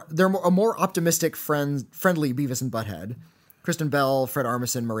a more optimistic, friendly Beavis and Butthead. Kristen Bell, Fred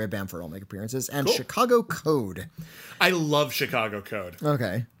Armisen, Maria Bamford all make appearances. And cool. Chicago Code. I love Chicago Code.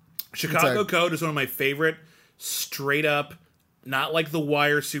 Okay. Chicago Code is one of my favorite straight up, not like The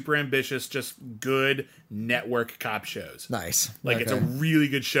Wire, super ambitious, just good network cop shows. Nice. It's a really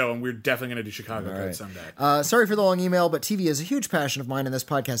good show, and we're definitely going to do Chicago Code someday. Sorry for the long email, but TV is a huge passion of mine, and this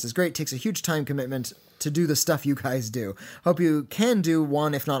podcast is great. It takes a huge time commitment to do the stuff you guys do. Hope you can do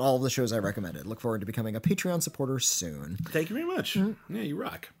one, if not all, of the shows I recommended. Look forward to becoming a Patreon supporter soon. Thank you very much. Mm-hmm. Yeah, you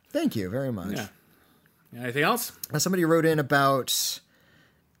rock. Thank you very much. Yeah. Anything else? Somebody wrote in about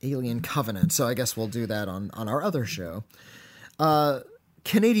Alien Covenant, so I guess we'll do that on our other show.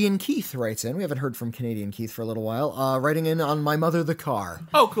 Canadian Keith writes in. We haven't heard from Canadian Keith for a little while. Writing in on My Mother the Car.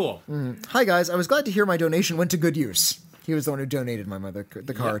 Oh, cool. Hi, guys. I was glad to hear my donation went to good use. He was the one who donated My Mother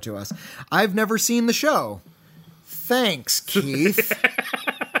the Car to us. I've never seen the show. Thanks, Keith.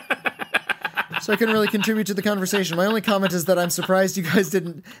 So I couldn't really contribute to the conversation. My only comment is that I'm surprised you guys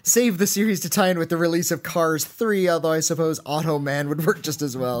didn't save the series to tie in with the release of Cars 3, although I suppose Auto Man would work just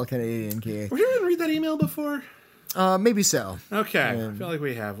as well, Canadian Keith. Were you going to read that email before? Maybe so. Okay, I feel like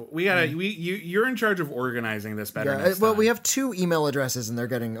we have. You're in charge of organizing this better. Next well, time. we have 2 email addresses and they're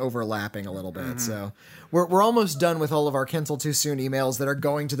getting overlapping a little bit. So we're almost done with all of our cancel too soon emails that are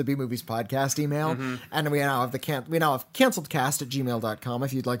going to the B Movies podcast email, and we now have canceledcast@gmail.com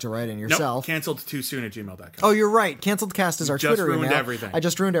if you'd like to write in yourself. Nope, canceled too soon @gmail.com. Oh, you're right. Canceledcast is our Twitter email. Just ruined everything. I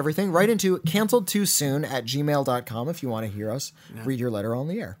just ruined everything. Write into canceledtoosoon@gmail.com if you want to hear us read your letter on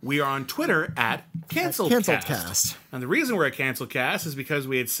the air. We are on Twitter @canceledcast. And the reason we're at Canceledcast is because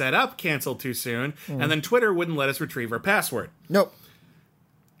we had set up Cancel Too Soon, and then Twitter wouldn't let us retrieve our password. Nope.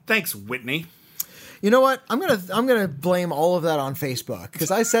 Thanks, Whitney. You know what? I'm gonna blame all of that on Facebook because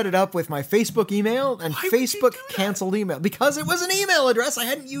I set it up with my Facebook email and Facebook canceled email because it was an email address I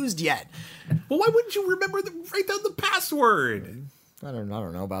hadn't used yet. Well, why wouldn't you write down the password? I don't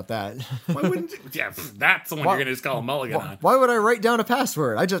know about that. Why wouldn't you? Yeah, that's the one you're gonna just call a mulligan on. Why would I write down a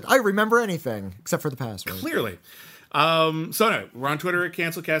password? I remember anything except for the password. Clearly. So anyway, we're on Twitter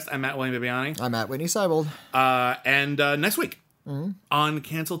 @CancelCast. I'm Matt William Bibiani. I'm at Whitney Seibold. And next week on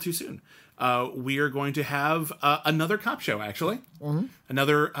Cancel Too Soon, we are going to have another cop show, actually.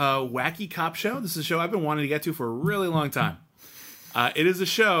 Another wacky cop show. This is a show I've been wanting to get to for a really long time. It is a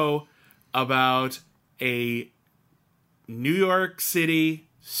show about a New York City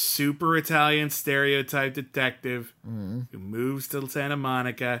super Italian stereotype detective who moves to Santa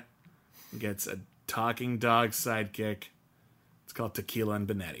Monica and gets a talking dog sidekick. It's called Tequila and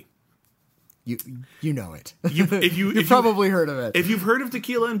Benetti. You know it. If You've probably heard of it. If you've heard of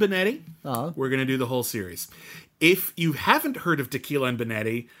Tequila and Benetti, we're going to do the whole series. If you haven't heard of Tequila and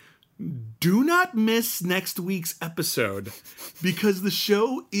Benetti, do not miss next week's episode, because the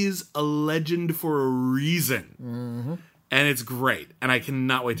show is a legend for a reason. Mm-hmm. And it's great. And I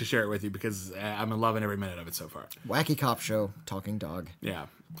cannot wait to share it with you, because I'm loving every minute of it so far. Wacky cop show, talking dog. Yeah.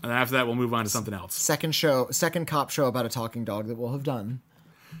 And after that, we'll move on to something else. Second cop show about a talking dog that we'll have done.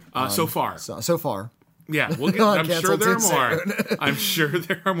 So far. So far. Yeah, we'll get, I'm sure there are Canceled more. too I'm sure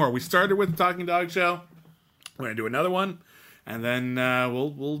there are more. We started with the Talking Dog Show. We're going to do another one. And then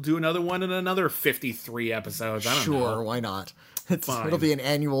we'll do another one in another 53 episodes. I don't know. Sure, why not? It'll be an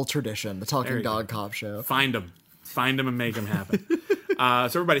annual tradition, the Talking Dog Cop Show. Find them and make them happen.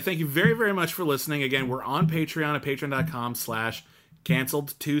 So everybody, thank you very, very much for listening. Again, we're on Patreon at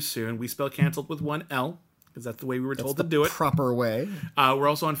patreon.com/canceled too soon. We spell canceled with one L, because that's the way we were told to do it. Proper way. We're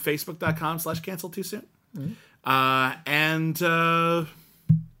also on facebook.com/canceled too soon. Mm-hmm. And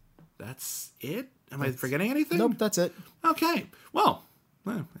that's it. Am I forgetting anything? Nope, that's it. Okay. Well,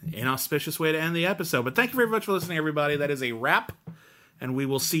 inauspicious way to end the episode. But thank you very much for listening, everybody. That is a wrap. And we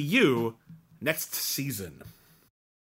will see you next season.